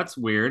 that's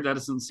weird. That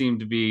doesn't seem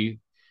to be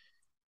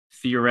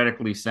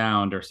theoretically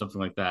sound or something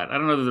like that. I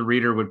don't know that the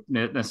reader would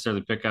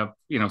necessarily pick up,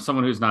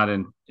 someone who's not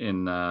in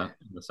the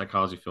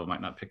psychology field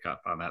might not pick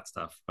up on that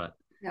stuff, but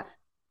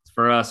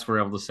for us, we're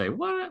able to say,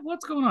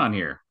 what's going on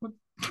here?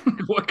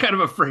 What kind of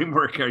a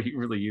framework are you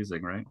really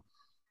using? Right.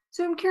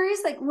 So I'm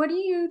curious, like, what do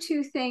you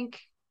two think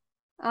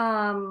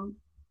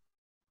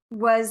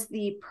was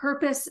the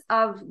purpose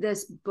of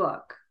this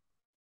book?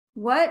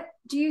 What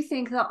do you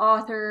think the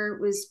author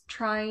was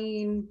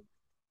trying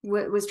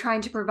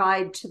to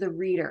provide to the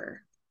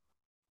reader?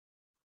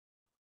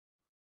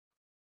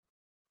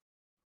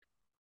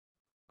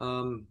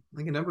 I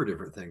think a number of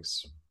different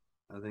things.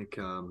 I think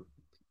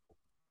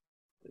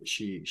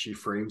she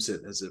frames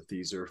it as if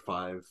these are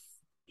 5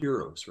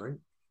 heroes, right?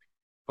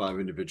 5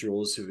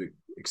 individuals who've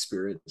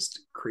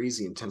experienced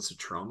crazy intensive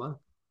trauma,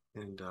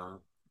 and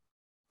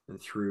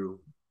through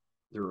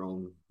their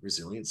own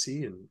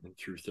resiliency and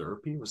through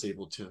therapy was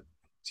able to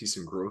see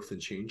some growth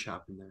and change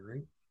happen there,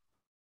 right?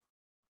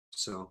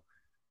 So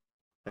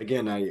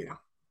again,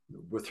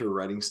 with her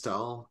writing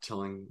style,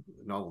 telling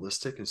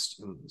novelistic and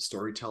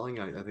storytelling,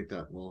 I think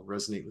that will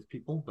resonate with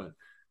people, but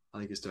I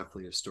think it's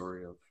definitely a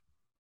story of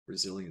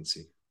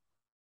resiliency.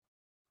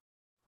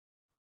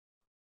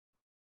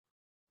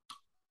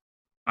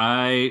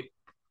 I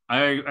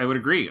would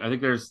agree. I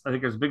think there's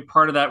a big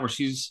part of that where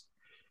she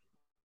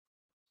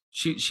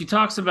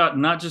talks about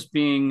not just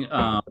being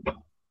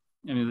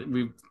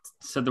we've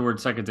said the word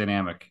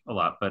psychodynamic a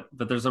lot, but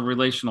there's a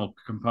relational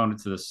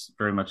component to this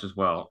very much as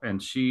well.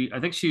 And I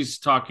think she's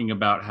talking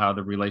about how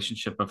the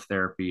relationship of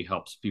therapy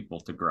helps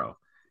people to grow,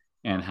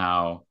 and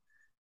how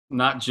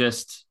not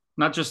just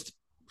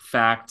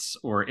facts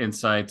or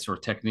insights or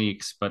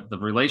techniques, but the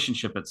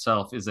relationship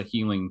itself is a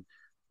healing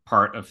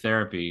part of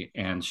therapy.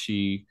 And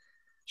she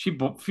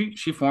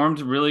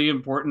formed really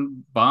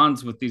important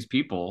bonds with these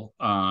people,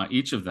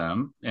 each of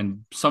them,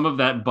 and some of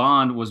that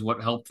bond was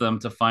what helped them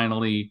to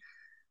finally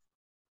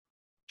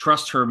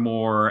trust her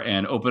more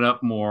and open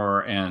up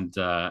more and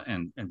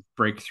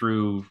break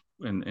through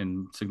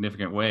in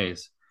significant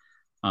ways.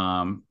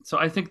 So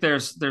I think I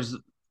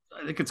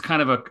think it's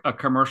kind of a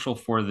commercial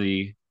for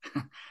the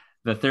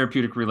the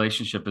therapeutic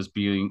relationship as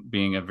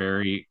being a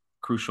very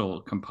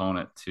crucial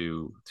component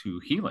to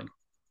healing,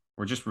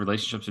 or just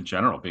relationships in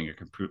general being a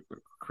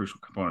crucial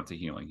component to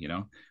healing.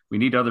 We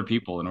need other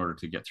people in order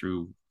to get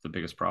through the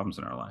biggest problems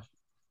in our life.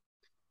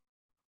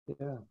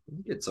 Yeah, I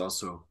think it's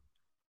also,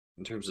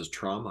 in terms of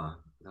trauma,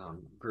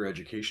 very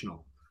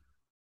educational,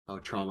 how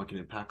trauma can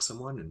impact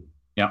someone, and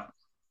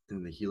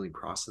in the healing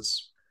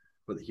process,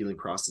 what the healing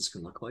process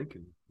can look like.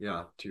 And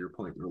to your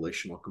point, the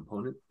relational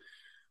component.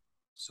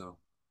 So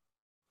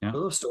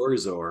those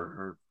stories though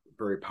are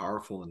very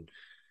powerful. And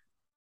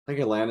I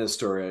think Alana's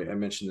story, I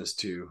mentioned this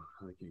to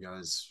you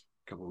guys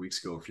a few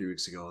weeks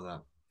ago,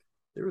 that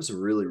there was some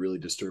really, really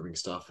disturbing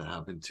stuff that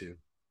happened to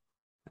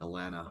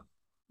Alana.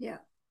 Yeah.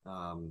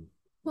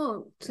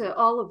 Well, to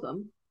all of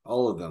them.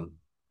 All of them.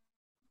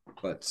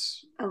 But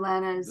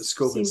Alana's the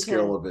scope and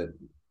scale of it,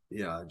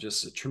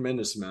 just a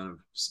tremendous amount of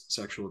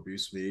sexual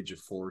abuse from the age of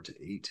 4 to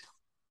 8.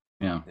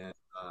 Yeah. And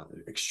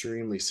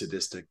extremely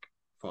sadistic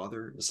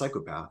father, a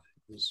psychopath.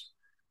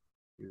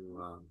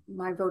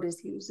 My vote is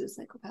he was a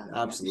psychopath.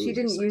 Absolutely. She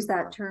didn't use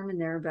that term in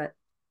there, but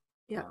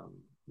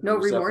no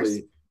remorse.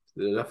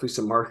 There are definitely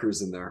some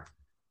markers in there.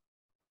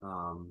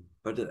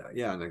 But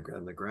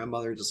and the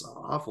grandmother, just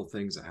awful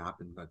things that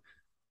happened. But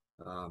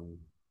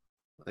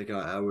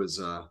I was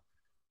a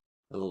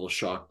little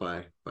shocked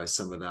by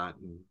some of that,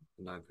 and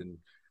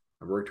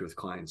I've worked with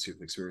clients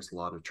who've experienced a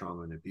lot of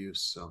trauma and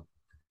abuse. So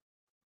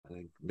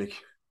I think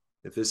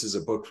if this is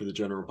a book for the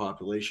general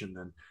population,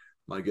 then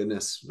my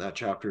goodness, that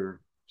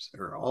chapter,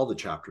 or all the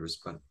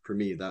chapters, but for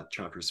me, that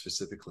chapter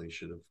specifically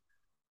should have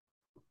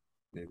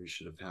maybe we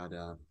should have had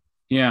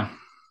Yeah.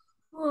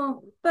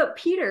 Well, but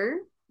Peter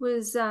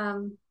was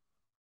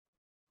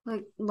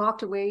like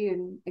locked away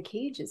in a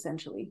cage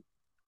essentially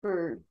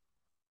for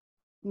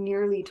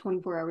nearly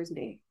 24 hours a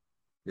day.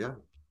 Yeah.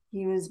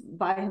 He was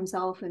by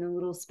himself in a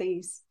little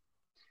space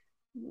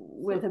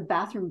with a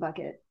bathroom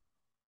bucket.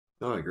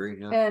 Oh, I agree.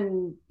 Yeah.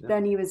 And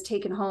then he was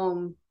taken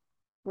home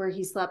where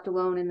he slept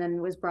alone and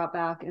then was brought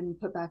back and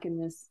put back in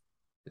this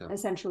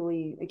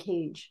essentially a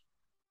cage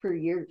for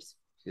years.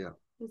 Yeah.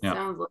 It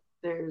sounds like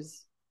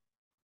there's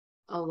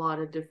a lot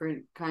of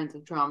different kinds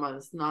of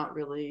traumas, not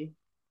really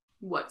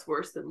what's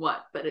worse than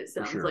what, but it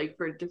sounds like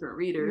for a different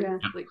reader,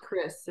 like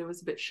Chris, it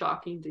was a bit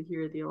shocking to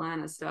hear the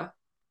Alana stuff,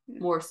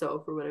 more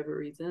so for whatever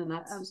reason. And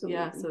that's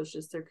absolutely. So it's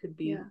just there could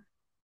be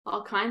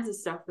all kinds of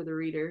stuff for the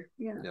reader.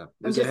 Yeah. It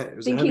was a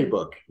heavy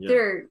book.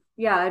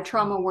 A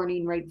trauma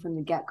warning right from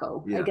the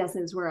get-go. I guess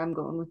is where I'm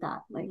going with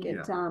that. Like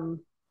it's from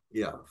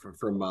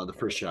the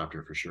first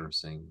chapter for sure,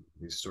 saying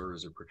these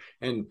stories are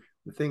and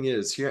the thing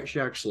is she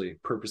actually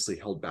purposely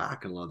held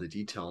back on a lot of the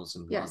details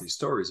and a lot of these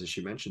stories, and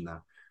she mentioned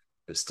that,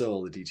 but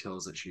still the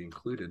details that she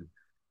included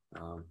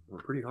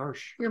were pretty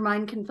harsh. Your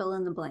mind can fill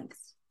in the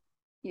blanks.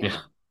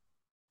 Yes,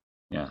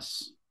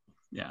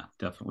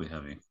 definitely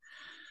heavy.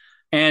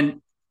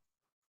 And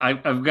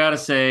I've got to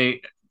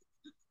say,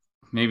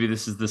 maybe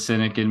this is the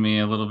cynic in me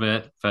a little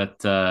bit, but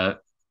to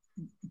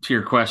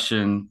your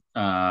question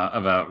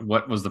about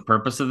what was the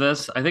purpose of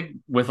this, I think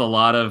with a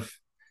lot of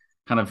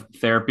kind of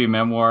therapy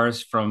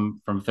memoirs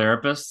from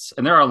therapists,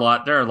 and there are a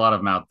lot of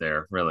them out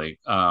there, really.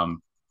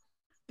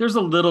 There's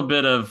a little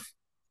bit of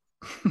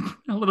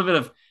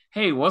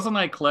hey, wasn't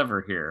I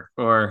clever here?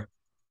 Or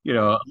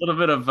a little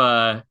bit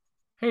of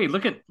hey,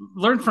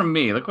 learn from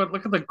me. Look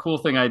at the cool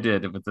thing I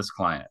did with this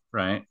client,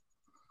 right?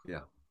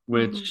 Yeah.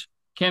 Which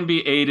can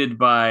be aided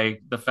by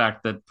the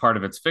fact that part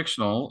of it's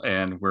fictional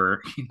and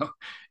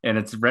and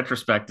it's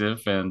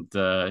retrospective, and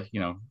the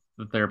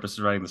therapist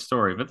is writing the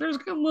story, but there's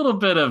a little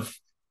bit of,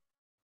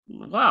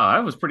 wow, I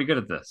was pretty good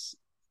at this.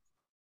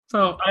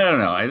 So I don't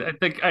know. I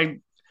think I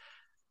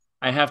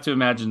have to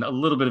imagine a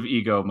little bit of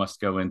ego must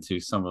go into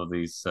some of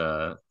these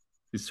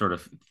sort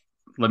of,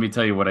 let me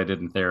tell you what I did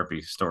in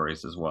therapy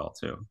stories as well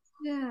too.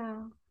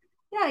 Yeah.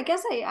 I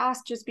guess I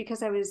asked just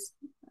because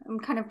I'm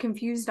kind of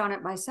confused on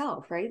it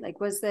myself, right? Like,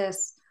 was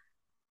this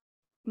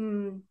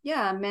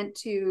meant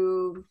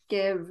to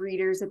give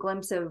readers a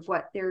glimpse of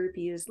what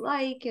therapy is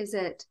like? Is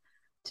it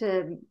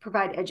to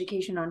provide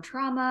education on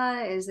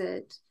trauma? Is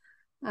it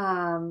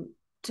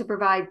to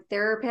provide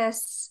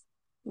therapists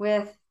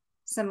with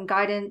some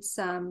guidance?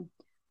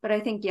 But I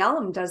think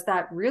Yalom does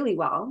that really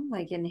well.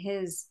 Like in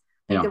his,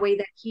 the way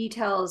that he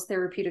tells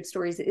therapeutic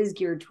stories is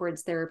geared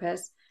towards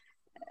therapists.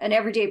 An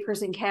everyday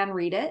person can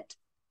read it,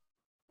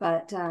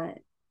 but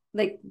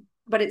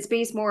it's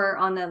based more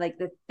on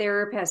the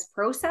therapist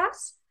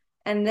process.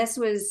 And this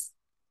was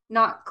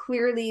not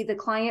clearly the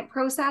client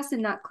process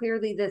and not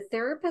clearly the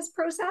therapist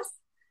process.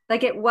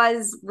 Like it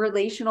was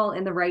relational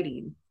in the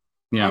writing.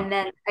 Yeah. And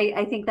then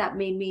I think that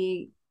made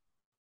me,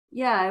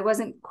 I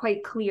wasn't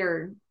quite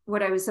clear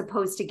what I was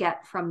supposed to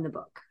get from the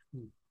book.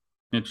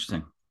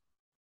 Interesting.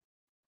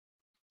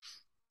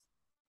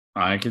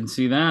 I can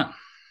see that.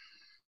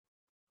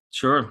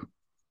 Sure.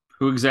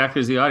 Who exactly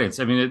is the audience?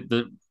 I mean,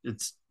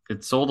 it's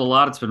sold a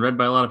lot. It's been read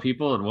by a lot of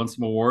people. It won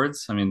some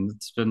awards. I mean,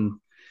 it's been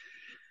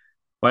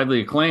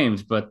widely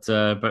acclaimed, but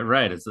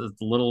right, it's a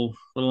little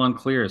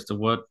unclear as to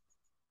what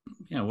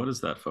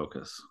is that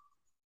focus?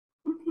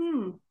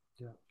 Mm-hmm.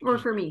 Yeah. Or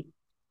for me,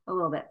 a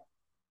little bit.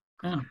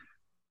 Yeah.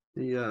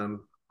 The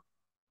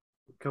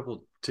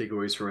couple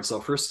takeaways for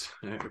myself. First,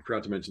 I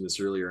forgot to mention this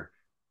earlier.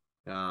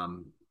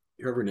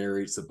 Whoever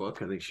narrates the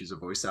book, I think she's a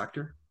voice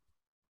actor.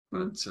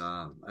 But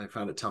I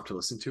found it tough to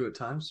listen to at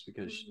times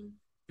because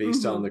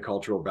based on the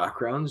cultural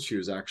background, she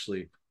was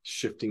actually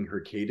shifting her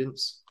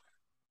cadence.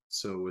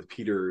 So with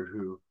Peter,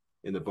 who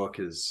in the book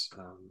is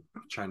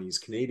Chinese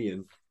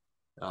Canadian,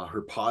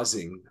 her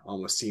pausing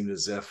almost seemed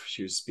as if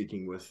she was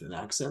speaking with an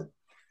accent.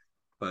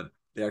 But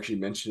they actually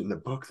mentioned in the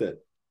book that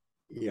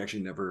he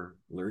actually never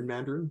learned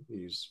Mandarin.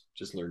 He's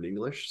just learned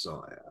English.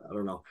 So I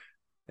don't know.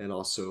 And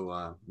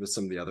also with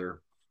some of the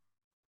other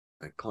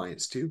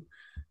clients too,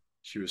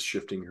 she was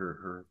shifting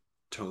her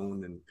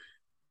tone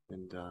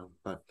and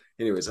but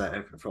anyways,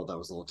 I felt that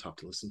was a little tough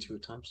to listen to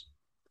at times.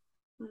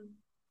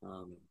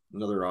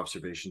 Another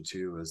observation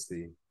too was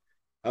did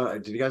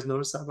you guys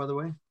notice that, by the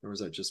way, or was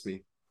that just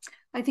me?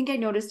 I think I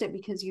noticed it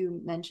because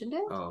you mentioned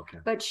it. Oh, okay.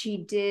 But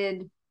she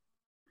did,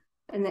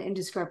 and the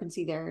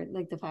indiscrepancy there,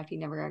 like the fact he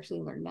never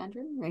actually learned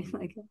Mandarin, right?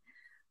 Like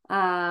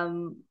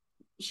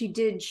she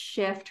did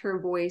shift her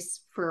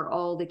voice for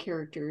all the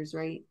characters,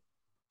 right?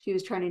 She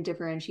was trying to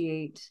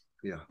differentiate.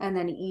 Yeah. And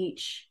then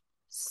each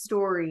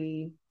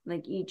story,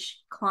 like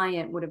each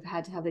client would have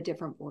had to have a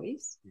different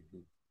voice.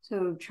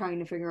 So trying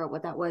to figure out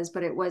what that was,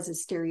 but it was a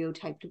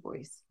stereotyped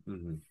voice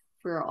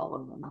for all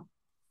of them.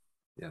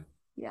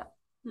 Yeah.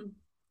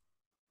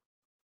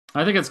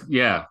 I think it's,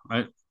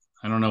 I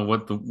don't know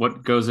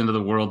what goes into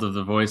the world of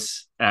the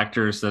voice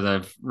actors that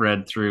I've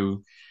read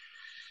through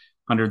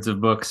hundreds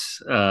of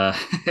books on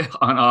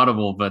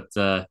Audible, but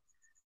yeah,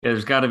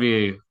 there's got to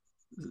be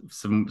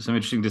some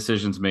interesting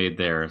decisions made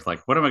there. It's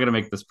like, what am I going to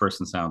make this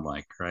person sound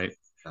like, right?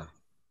 Yeah.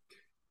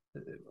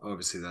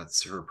 Obviously,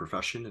 that's her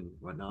profession and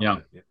whatnot. Yeah.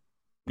 But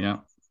yeah.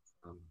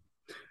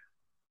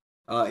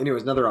 Yeah.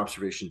 Anyways, another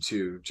observation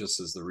too, just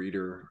as the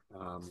reader,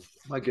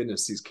 my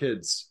goodness, these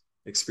kids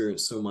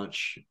experience so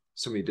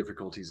many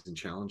difficulties and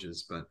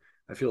challenges, but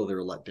I feel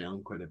they're let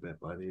down quite a bit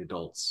by the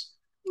adults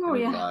in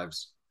their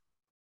lives.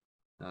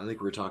 I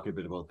think we were talking a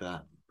bit about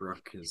that,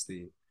 Brooke,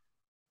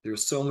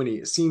 there's so many,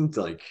 it seemed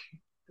like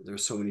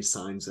there's so many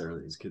signs there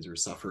that these kids are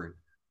suffering.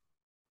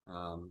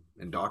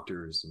 And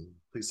doctors and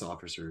police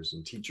officers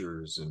and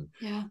teachers and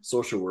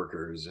social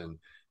workers and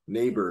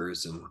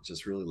neighbors, and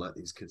just really let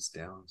these kids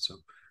down. So,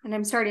 and I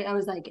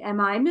was like, am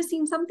I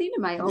missing something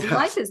in my own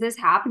life? Is this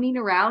happening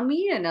around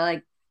me? And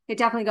like, it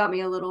definitely got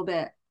me a little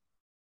bit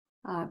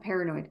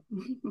paranoid.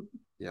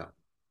 Yeah.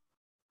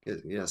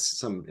 Yes.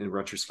 Some, in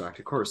retrospect,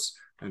 of course,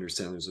 I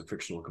understand there's a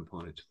fictional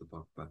component to the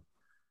book, but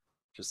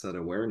just that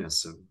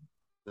awareness of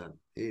that,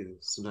 hey,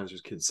 sometimes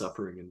there's kids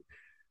suffering,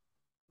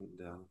 and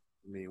you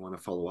may want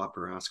to follow up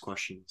or ask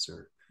questions,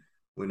 or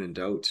when in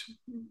doubt,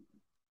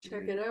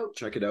 check it out.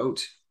 Check it out.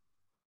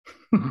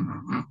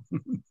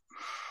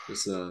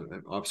 Just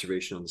an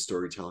observation on the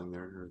storytelling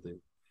there, or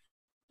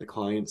the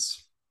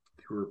clients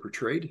who were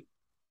portrayed.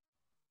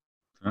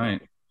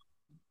 Right.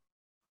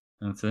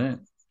 That's it.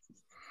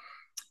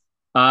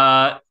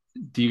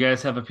 Do you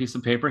guys have a piece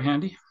of paper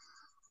handy?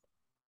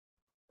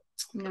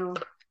 No.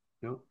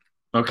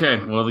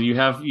 Okay. Well,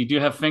 you do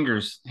have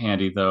fingers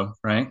handy though,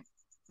 right?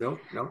 No.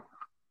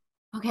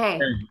 Okay.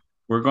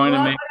 We're going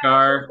to make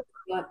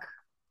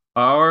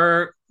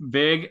our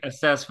big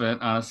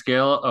assessment on a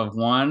scale of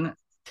 1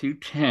 to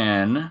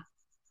 10.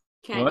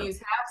 Can't use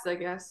halves, I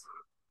guess.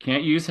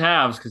 Can't use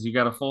halves because you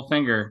got a full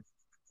finger.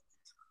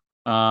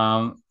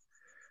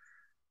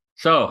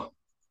 So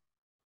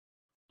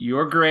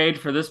your grade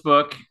for this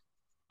book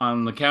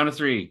on the count of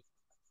 3.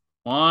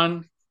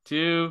 1,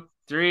 2,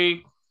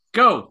 3,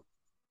 go.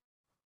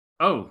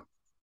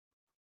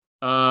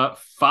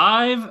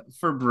 5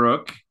 for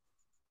Brooke,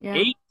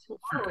 8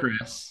 for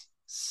Chris,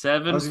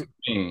 7 for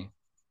me.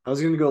 I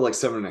was going to go like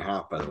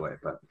 7.5, by the way,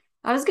 but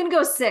I was going to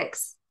go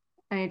 6,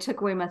 and I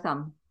took away my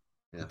thumb.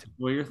 Yeah, took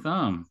away your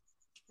thumb.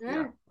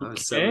 Yeah, I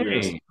was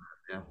 7.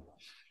 Yeah,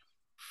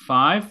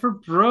 5 for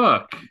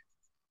Brooke.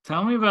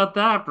 Tell me about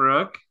that,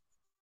 Brooke.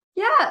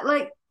 Yeah,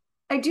 like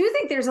I do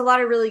think there's a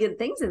lot of really good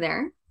things in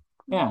there.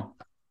 Yeah.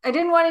 I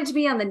didn't want it to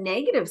be on the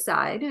negative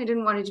side. I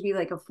didn't want it to be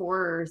like a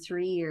 4 or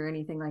 3 or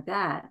anything like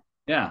that.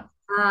 Yeah.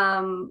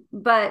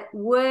 But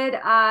would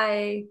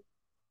I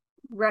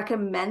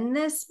recommend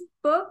this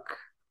book?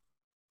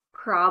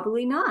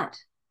 Probably not.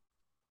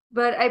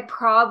 But I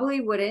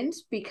probably wouldn't,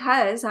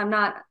 because I'm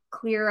not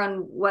clear on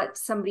what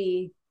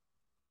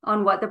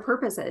the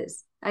purpose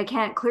is. I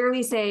can't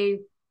clearly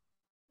say,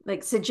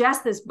 like,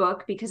 suggest this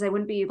book, because I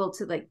wouldn't be able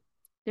to, like,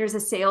 there's a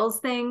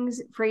sales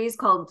phrase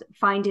called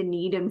find a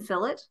need and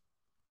fill it.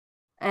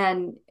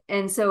 And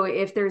so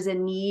if there's a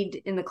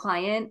need in the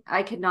client,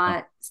 I could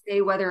not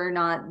say whether or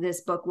not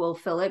this book will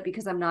fill it,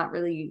 because I'm not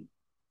really,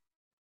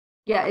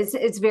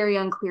 it's very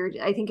unclear.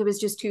 I think it was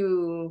just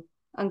too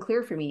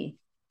unclear for me.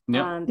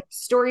 There's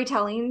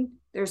storytelling,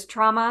 there's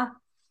trauma.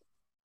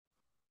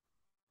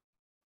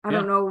 I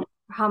don't know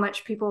how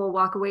much people will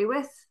walk away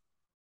with.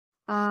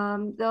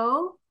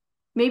 Though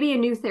maybe a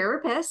new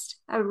therapist,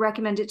 I would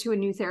recommend it to a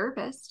new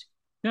therapist.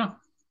 Yeah.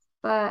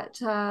 But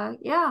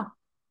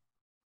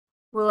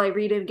will I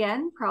read it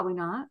again? Probably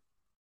not.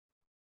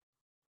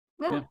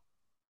 Yeah.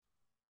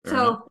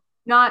 So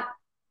not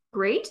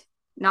great,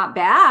 not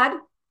bad.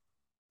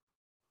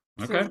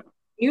 Okay. So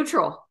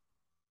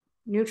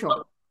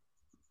neutral.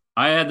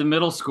 I had the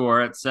middle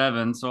score at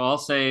 7, so I'll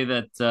say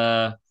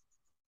that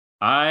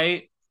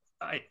I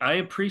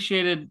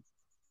appreciated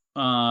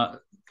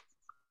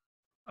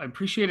I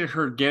appreciated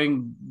her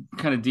getting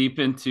kind of deep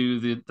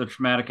into the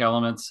traumatic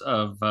elements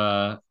of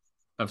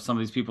some of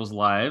these people's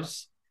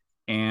lives,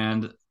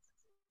 and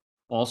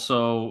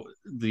also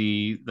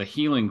the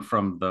healing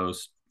from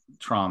those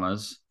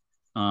traumas.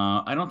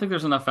 I don't think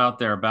there's enough out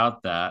there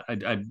about that.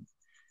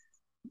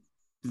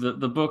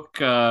 The book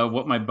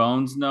What My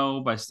Bones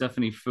Know by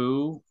Stephanie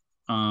Fu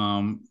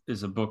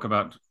is a book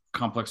about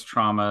complex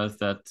trauma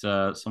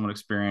that someone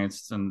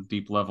experienced on a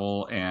deep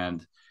level,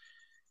 and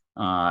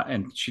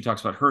she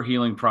talks about her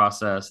healing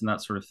process and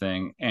that sort of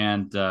thing.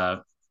 And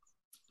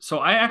so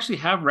I actually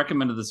have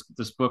recommended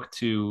this book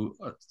to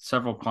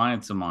several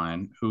clients of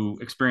mine who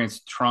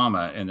experienced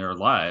trauma in their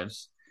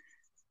lives.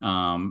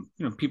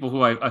 People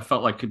who I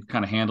felt like could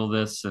kind of handle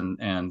this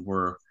and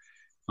were,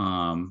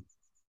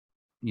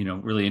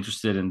 really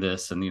interested in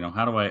this, and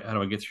how do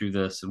I get through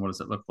this, and what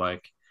does it look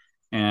like?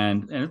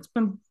 And it's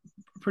been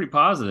pretty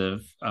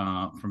positive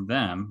from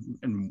them.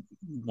 And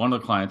one of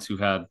the clients who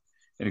had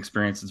an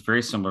experience that's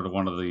very similar to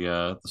one of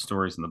the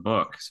stories in the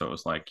book, so it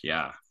was like,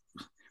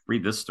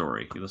 read this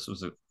story. This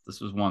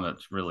was one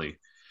that's really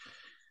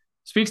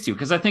speaks to you,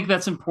 because I think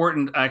that's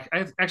important. I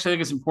actually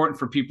think it's important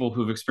for people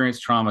who've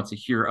experienced trauma to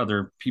hear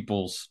other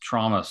people's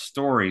trauma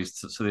stories,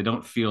 so they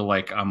don't feel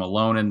like I'm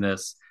alone in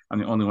this. I'm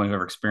the only one who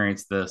ever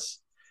experienced this,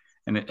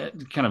 and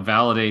it kind of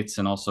validates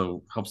and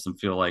also helps them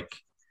feel like,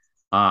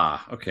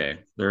 okay,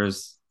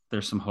 there's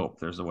some hope,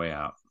 there's a way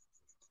out.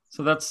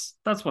 So that's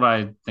what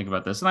I think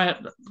about this. And I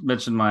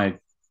mentioned my,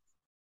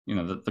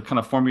 the kind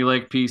of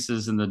formulaic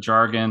pieces and the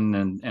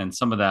jargon and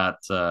some of that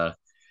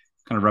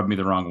kind of rubbed me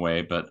the wrong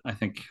way. But I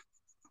think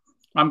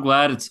I'm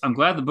glad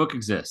the book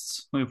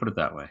exists. Let me put it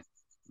that way.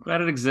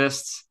 Glad it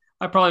exists.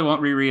 I probably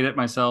won't reread it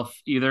myself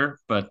either,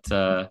 but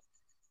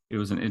it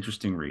was an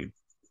interesting read.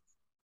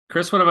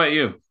 Chris, what about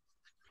you?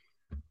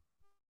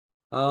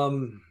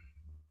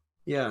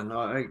 Yeah,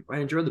 no, I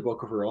enjoyed the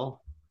book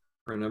overall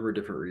for a number of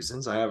different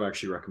reasons. I have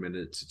actually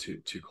recommended it to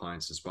two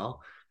clients as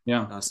well.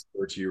 Yeah.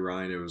 Similar to you,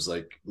 Ryan, it was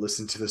like,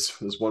 listen to this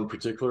one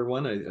particular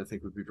one. I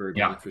think would be very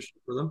beneficial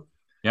for them.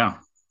 Yeah.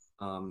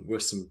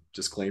 With some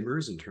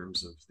disclaimers in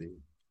terms of the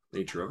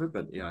nature of it,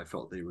 but yeah, I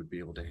felt they would be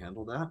able to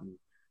handle that and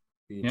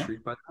be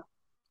intrigued by that.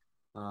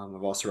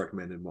 I've also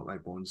recommended What My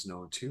Bones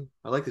Know too.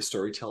 I like the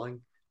storytelling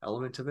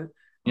element of it.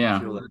 Yeah. I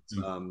feel that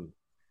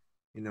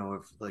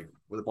if like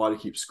where The Body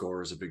Keeps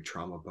Score is a big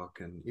trauma book,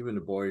 and even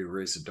A Boy Who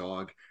Raised a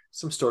Dog,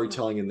 some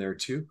storytelling in there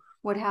too.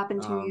 What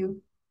happened to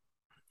you?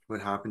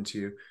 What happened to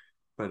you?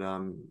 But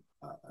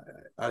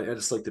I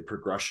just like the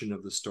progression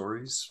of the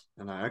stories,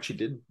 and I actually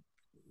did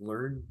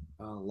learn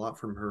a lot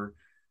from her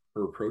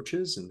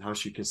approaches and how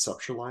she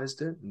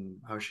conceptualized it and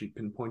how she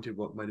pinpointed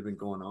what might have been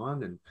going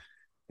on,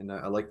 and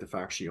I like the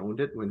fact she owned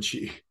it when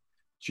she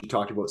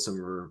talked about some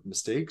of her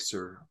mistakes,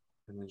 so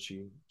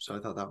I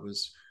thought that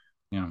was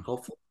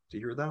helpful to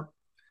hear that.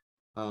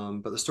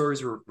 But the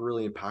stories were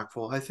really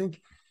impactful. I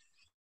think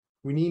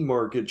we need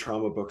more good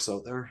trauma books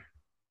out there.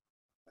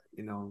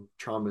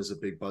 Trauma is a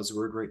big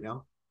buzzword right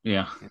now.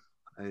 Yeah.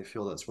 And I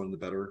feel that's one of the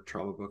better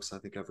trauma books I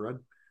think I've read.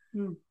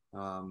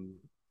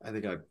 I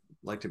think I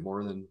liked it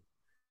more than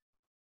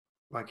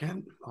I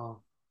can.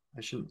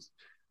 I shouldn't.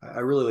 I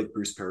really like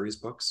Bruce Perry's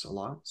books a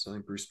lot. So I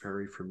think Bruce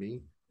Perry, for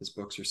me, his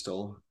books are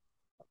still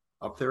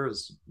up there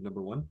as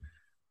number one.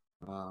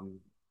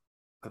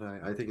 But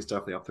I think it's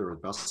definitely up there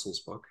with Bessel's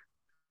book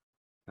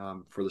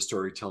for the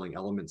storytelling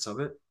elements of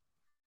it.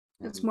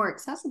 It's more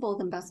accessible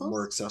than Bessel's.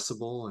 More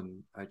accessible,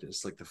 and I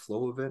just like the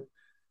flow of it.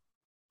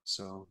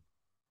 So,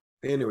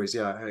 anyways,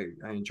 yeah,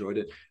 I enjoyed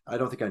it. I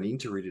don't think I need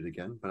to read it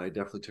again, but I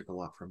definitely took a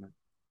lot from it.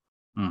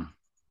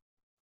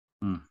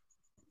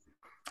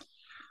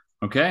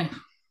 Okay,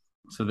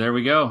 so there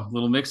we go.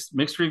 Little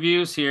mixed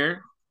reviews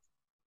here.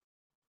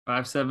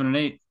 5, 7, and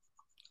 8.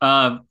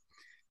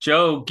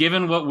 Joe,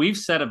 given what we've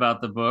said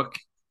about the book,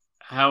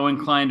 how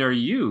inclined are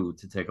you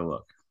to take a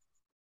look?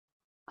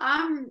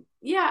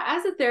 Yeah,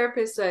 as a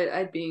therapist,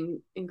 I'd be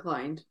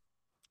inclined.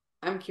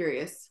 I'm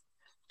curious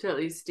to at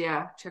least,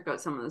 check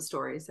out some of the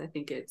stories. I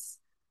think it's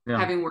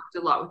having worked a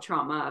lot with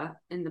trauma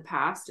in the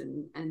past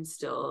and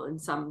still in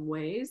some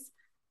ways,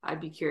 I'd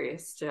be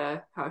curious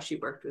to how she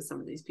worked with some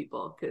of these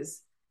people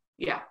because,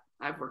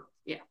 I've worked,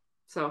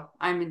 so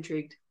I'm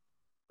intrigued.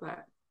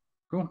 But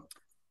cool.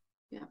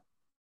 Yeah.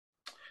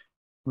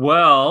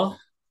 Well,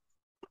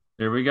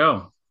 there we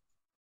go.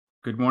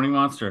 Good morning,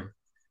 Monster.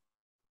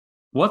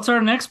 What's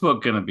our next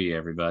book going to be,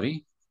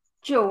 everybody?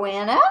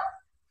 Joanna?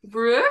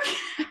 Brooke?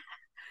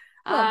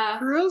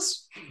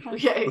 Chris?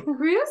 Okay,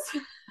 Chris?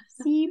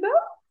 Sibo?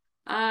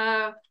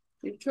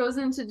 We've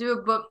chosen to do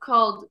a book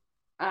called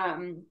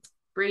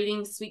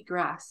Braiding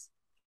Sweetgrass.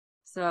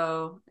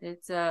 So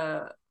it's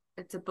a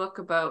book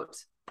about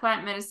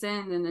plant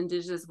medicine and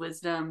indigenous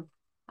wisdom.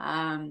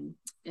 And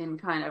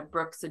kind of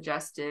Brooke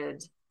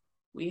suggested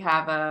we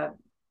have a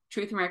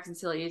Truth and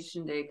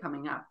Reconciliation Day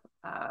coming up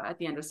at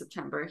the end of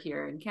September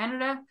here in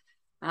Canada.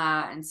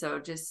 And so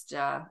just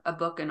a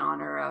book in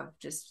honor of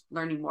just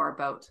learning more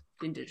about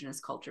the indigenous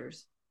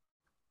cultures.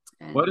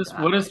 And, what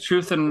is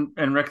Truth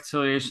and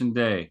Reconciliation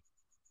Day?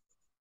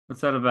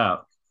 What's that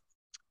about?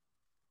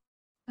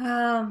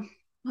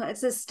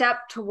 It's a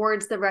step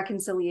towards the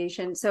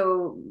reconciliation.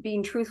 So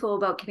being truthful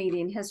about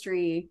Canadian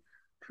history,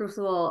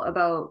 truthful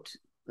about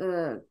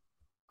the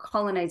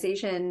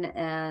colonization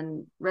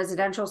and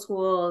residential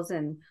schools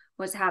and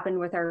what's happened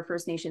with our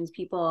First Nations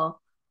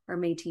people, our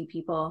Métis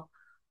people.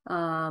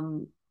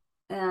 So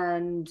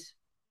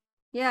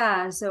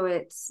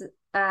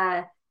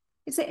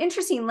it's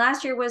interesting.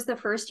 Last year was the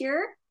first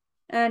year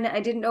and I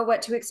didn't know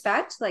what to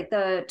expect. Like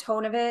the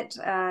tone of it,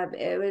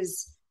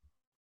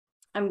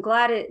 I'm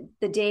glad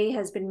the day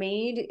has been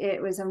made.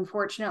 It was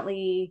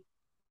unfortunately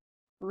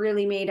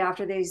really made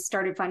after they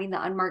started finding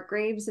the unmarked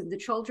graves of the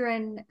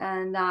children,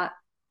 and that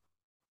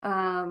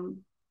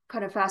kind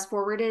of fast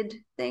forwarded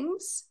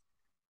things.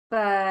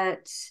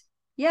 But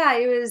yeah,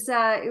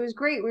 it was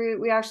great.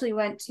 We actually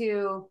went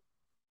to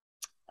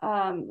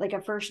like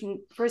a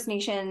First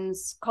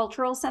Nations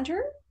cultural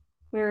center.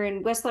 We were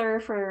in Whistler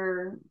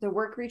for the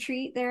work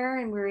retreat there,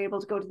 and we were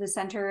able to go to the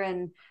center,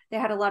 and they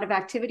had a lot of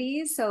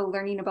activities. So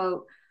learning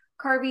about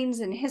carvings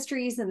and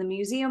histories, and the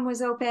museum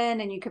was open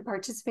and you could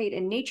participate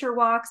in nature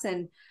walks.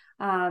 And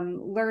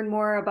learn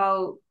more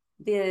about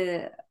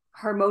the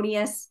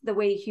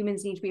way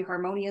humans need to be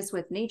harmonious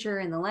with nature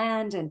and the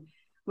land and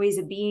ways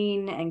of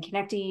being and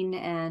connecting.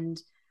 And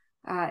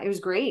it was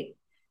great.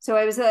 So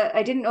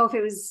I didn't know if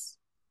it was,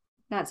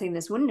 not saying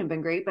this wouldn't have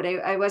been great, but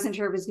I wasn't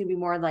sure if it was going to be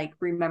more like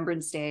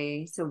Remembrance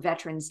Day, so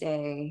Veterans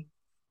Day,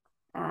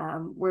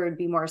 where it'd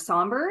be more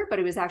somber, but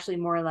it was actually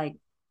more like,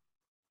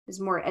 it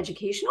was more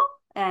educational.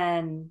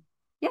 And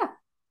yeah,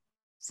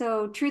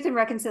 so Truth and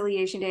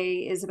Reconciliation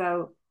Day is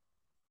about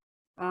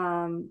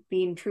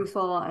being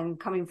truthful and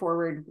coming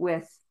forward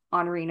with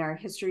honoring our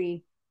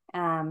history,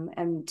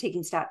 and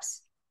taking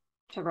steps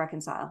to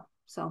reconcile.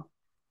 So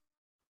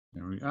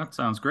that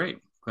sounds great.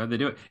 Glad they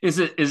do it. Is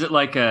it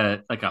like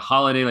a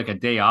holiday, like a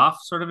day off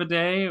sort of a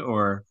day,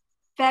 or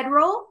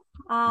federal,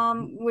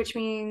 which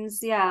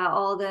means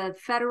all the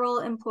federal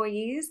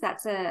employees,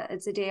 it's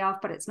a day off,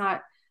 but it's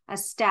not a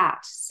stat.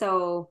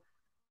 So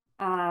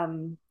I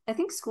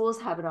think schools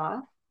have it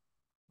off,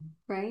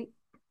 right?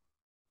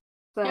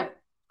 But yep.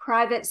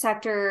 Private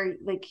sector,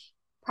 like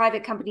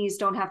private companies,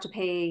 don't have to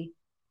pay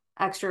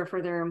extra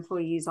for their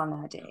employees on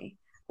that day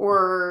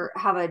or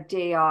have a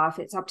day off.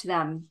 It's up to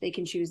them. They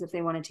can choose if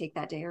they want to take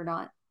that day or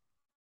not.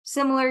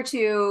 Similar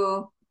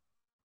to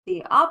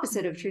the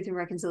opposite of Truth and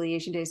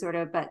Reconciliation Day, sort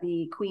of, but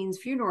the Queen's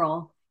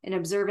funeral, in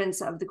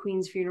observance of the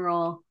Queen's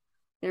funeral,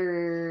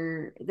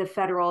 the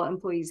federal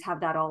employees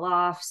have that all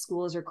off.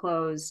 Schools are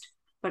closed,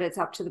 but it's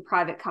up to the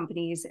private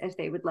companies if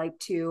they would like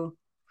to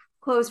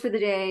close for the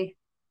day.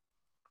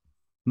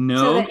 No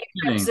so that you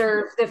kidding. can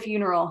observe the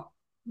funeral.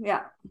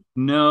 Yeah.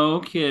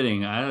 No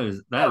kidding. That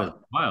is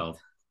wild.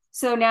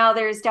 So now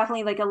there's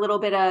definitely like a little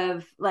bit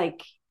of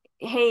like,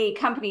 hey,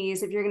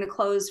 companies, if you're going to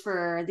close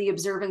for the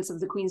observance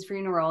of the Queen's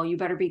funeral, you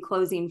better be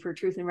closing for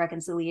Truth and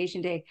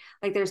Reconciliation Day.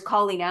 Like there's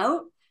calling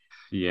out,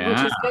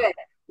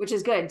 which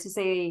is good to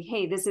say,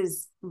 hey, this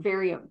is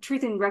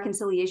Truth and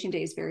Reconciliation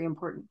Day is very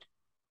important.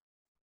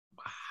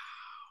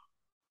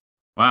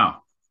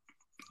 Wow.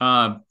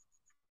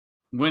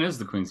 When is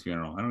the Queen's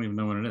funeral? I don't even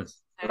know when it is.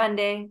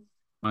 Monday.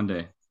 I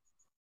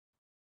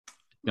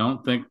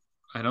don't think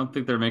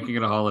they're making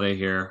it a holiday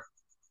here.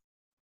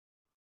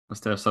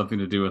 Must have something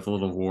to do with a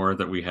little war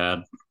that we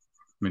had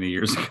many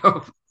years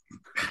ago.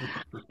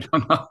 I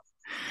don't know.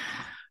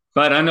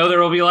 But I know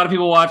there will be a lot of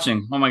people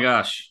watching. Oh my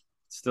gosh.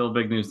 Still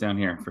big news down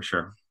here for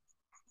sure.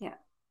 Yeah.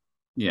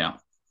 Yeah.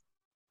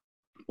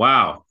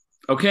 Wow.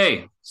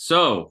 Okay.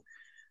 So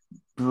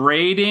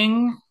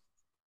braiding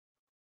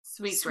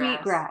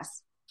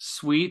sweetgrass,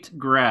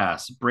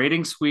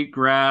 braiding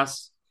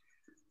sweetgrass.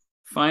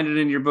 Find it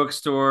in your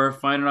bookstore,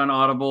 find it on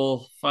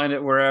Audible, find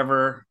it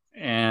wherever,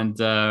 and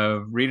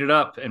read it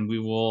up, and we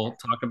will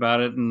talk about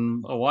it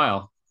in a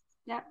while.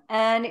 Yeah.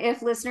 And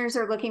if listeners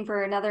are looking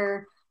for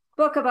another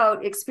book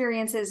about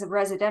experiences of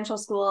residential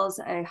schools,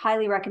 I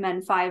highly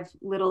recommend 5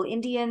 Little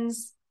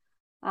Indians.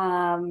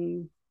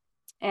 And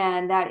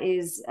that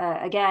is,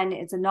 again,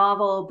 it's a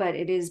novel, but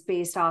it is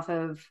based off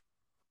of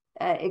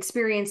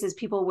experiences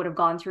people would have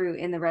gone through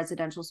in the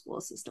residential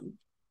school system.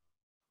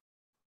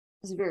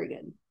 It's very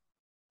good.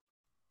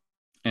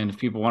 And if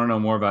people want to know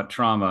more about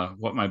trauma,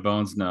 What My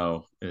Bones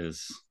Know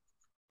is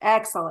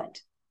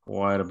excellent.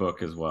 Quite a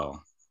book as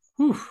well.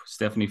 Whew,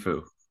 Stephanie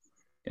Fu.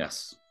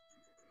 Yes.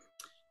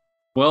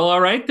 Well,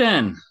 all right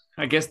then.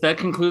 I guess that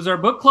concludes our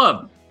book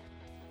club.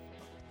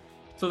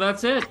 So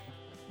that's it.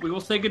 We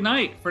will say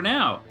goodnight for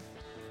now.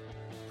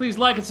 Please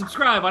like and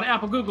subscribe on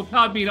Apple, Google,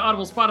 Podbean,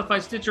 Audible,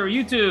 Spotify, Stitcher, or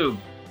YouTube.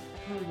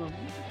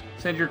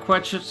 Send your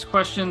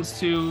questions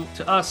to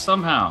us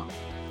somehow.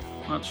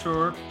 Not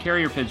sure.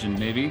 Carrier pigeon,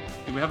 maybe.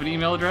 Do we have an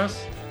email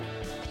address?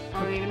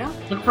 I don't even know.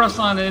 Look for us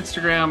on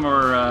Instagram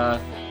or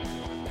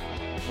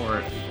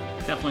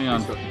definitely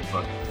on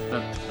Facebook.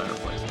 That's a better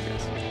place, I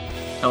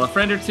guess. Tell a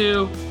friend or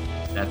two.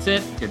 That's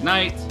it. Good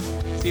night.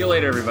 See you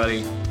later,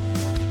 everybody. Good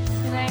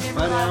night, everybody.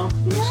 Bye now.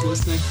 Thanks for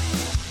listening.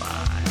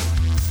 Bye.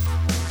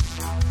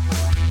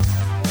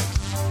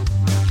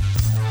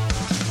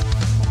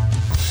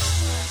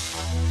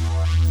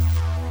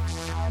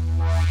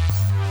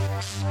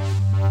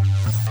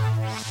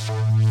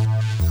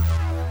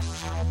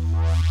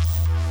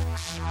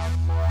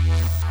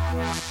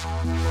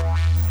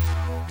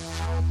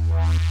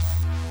 Yeah.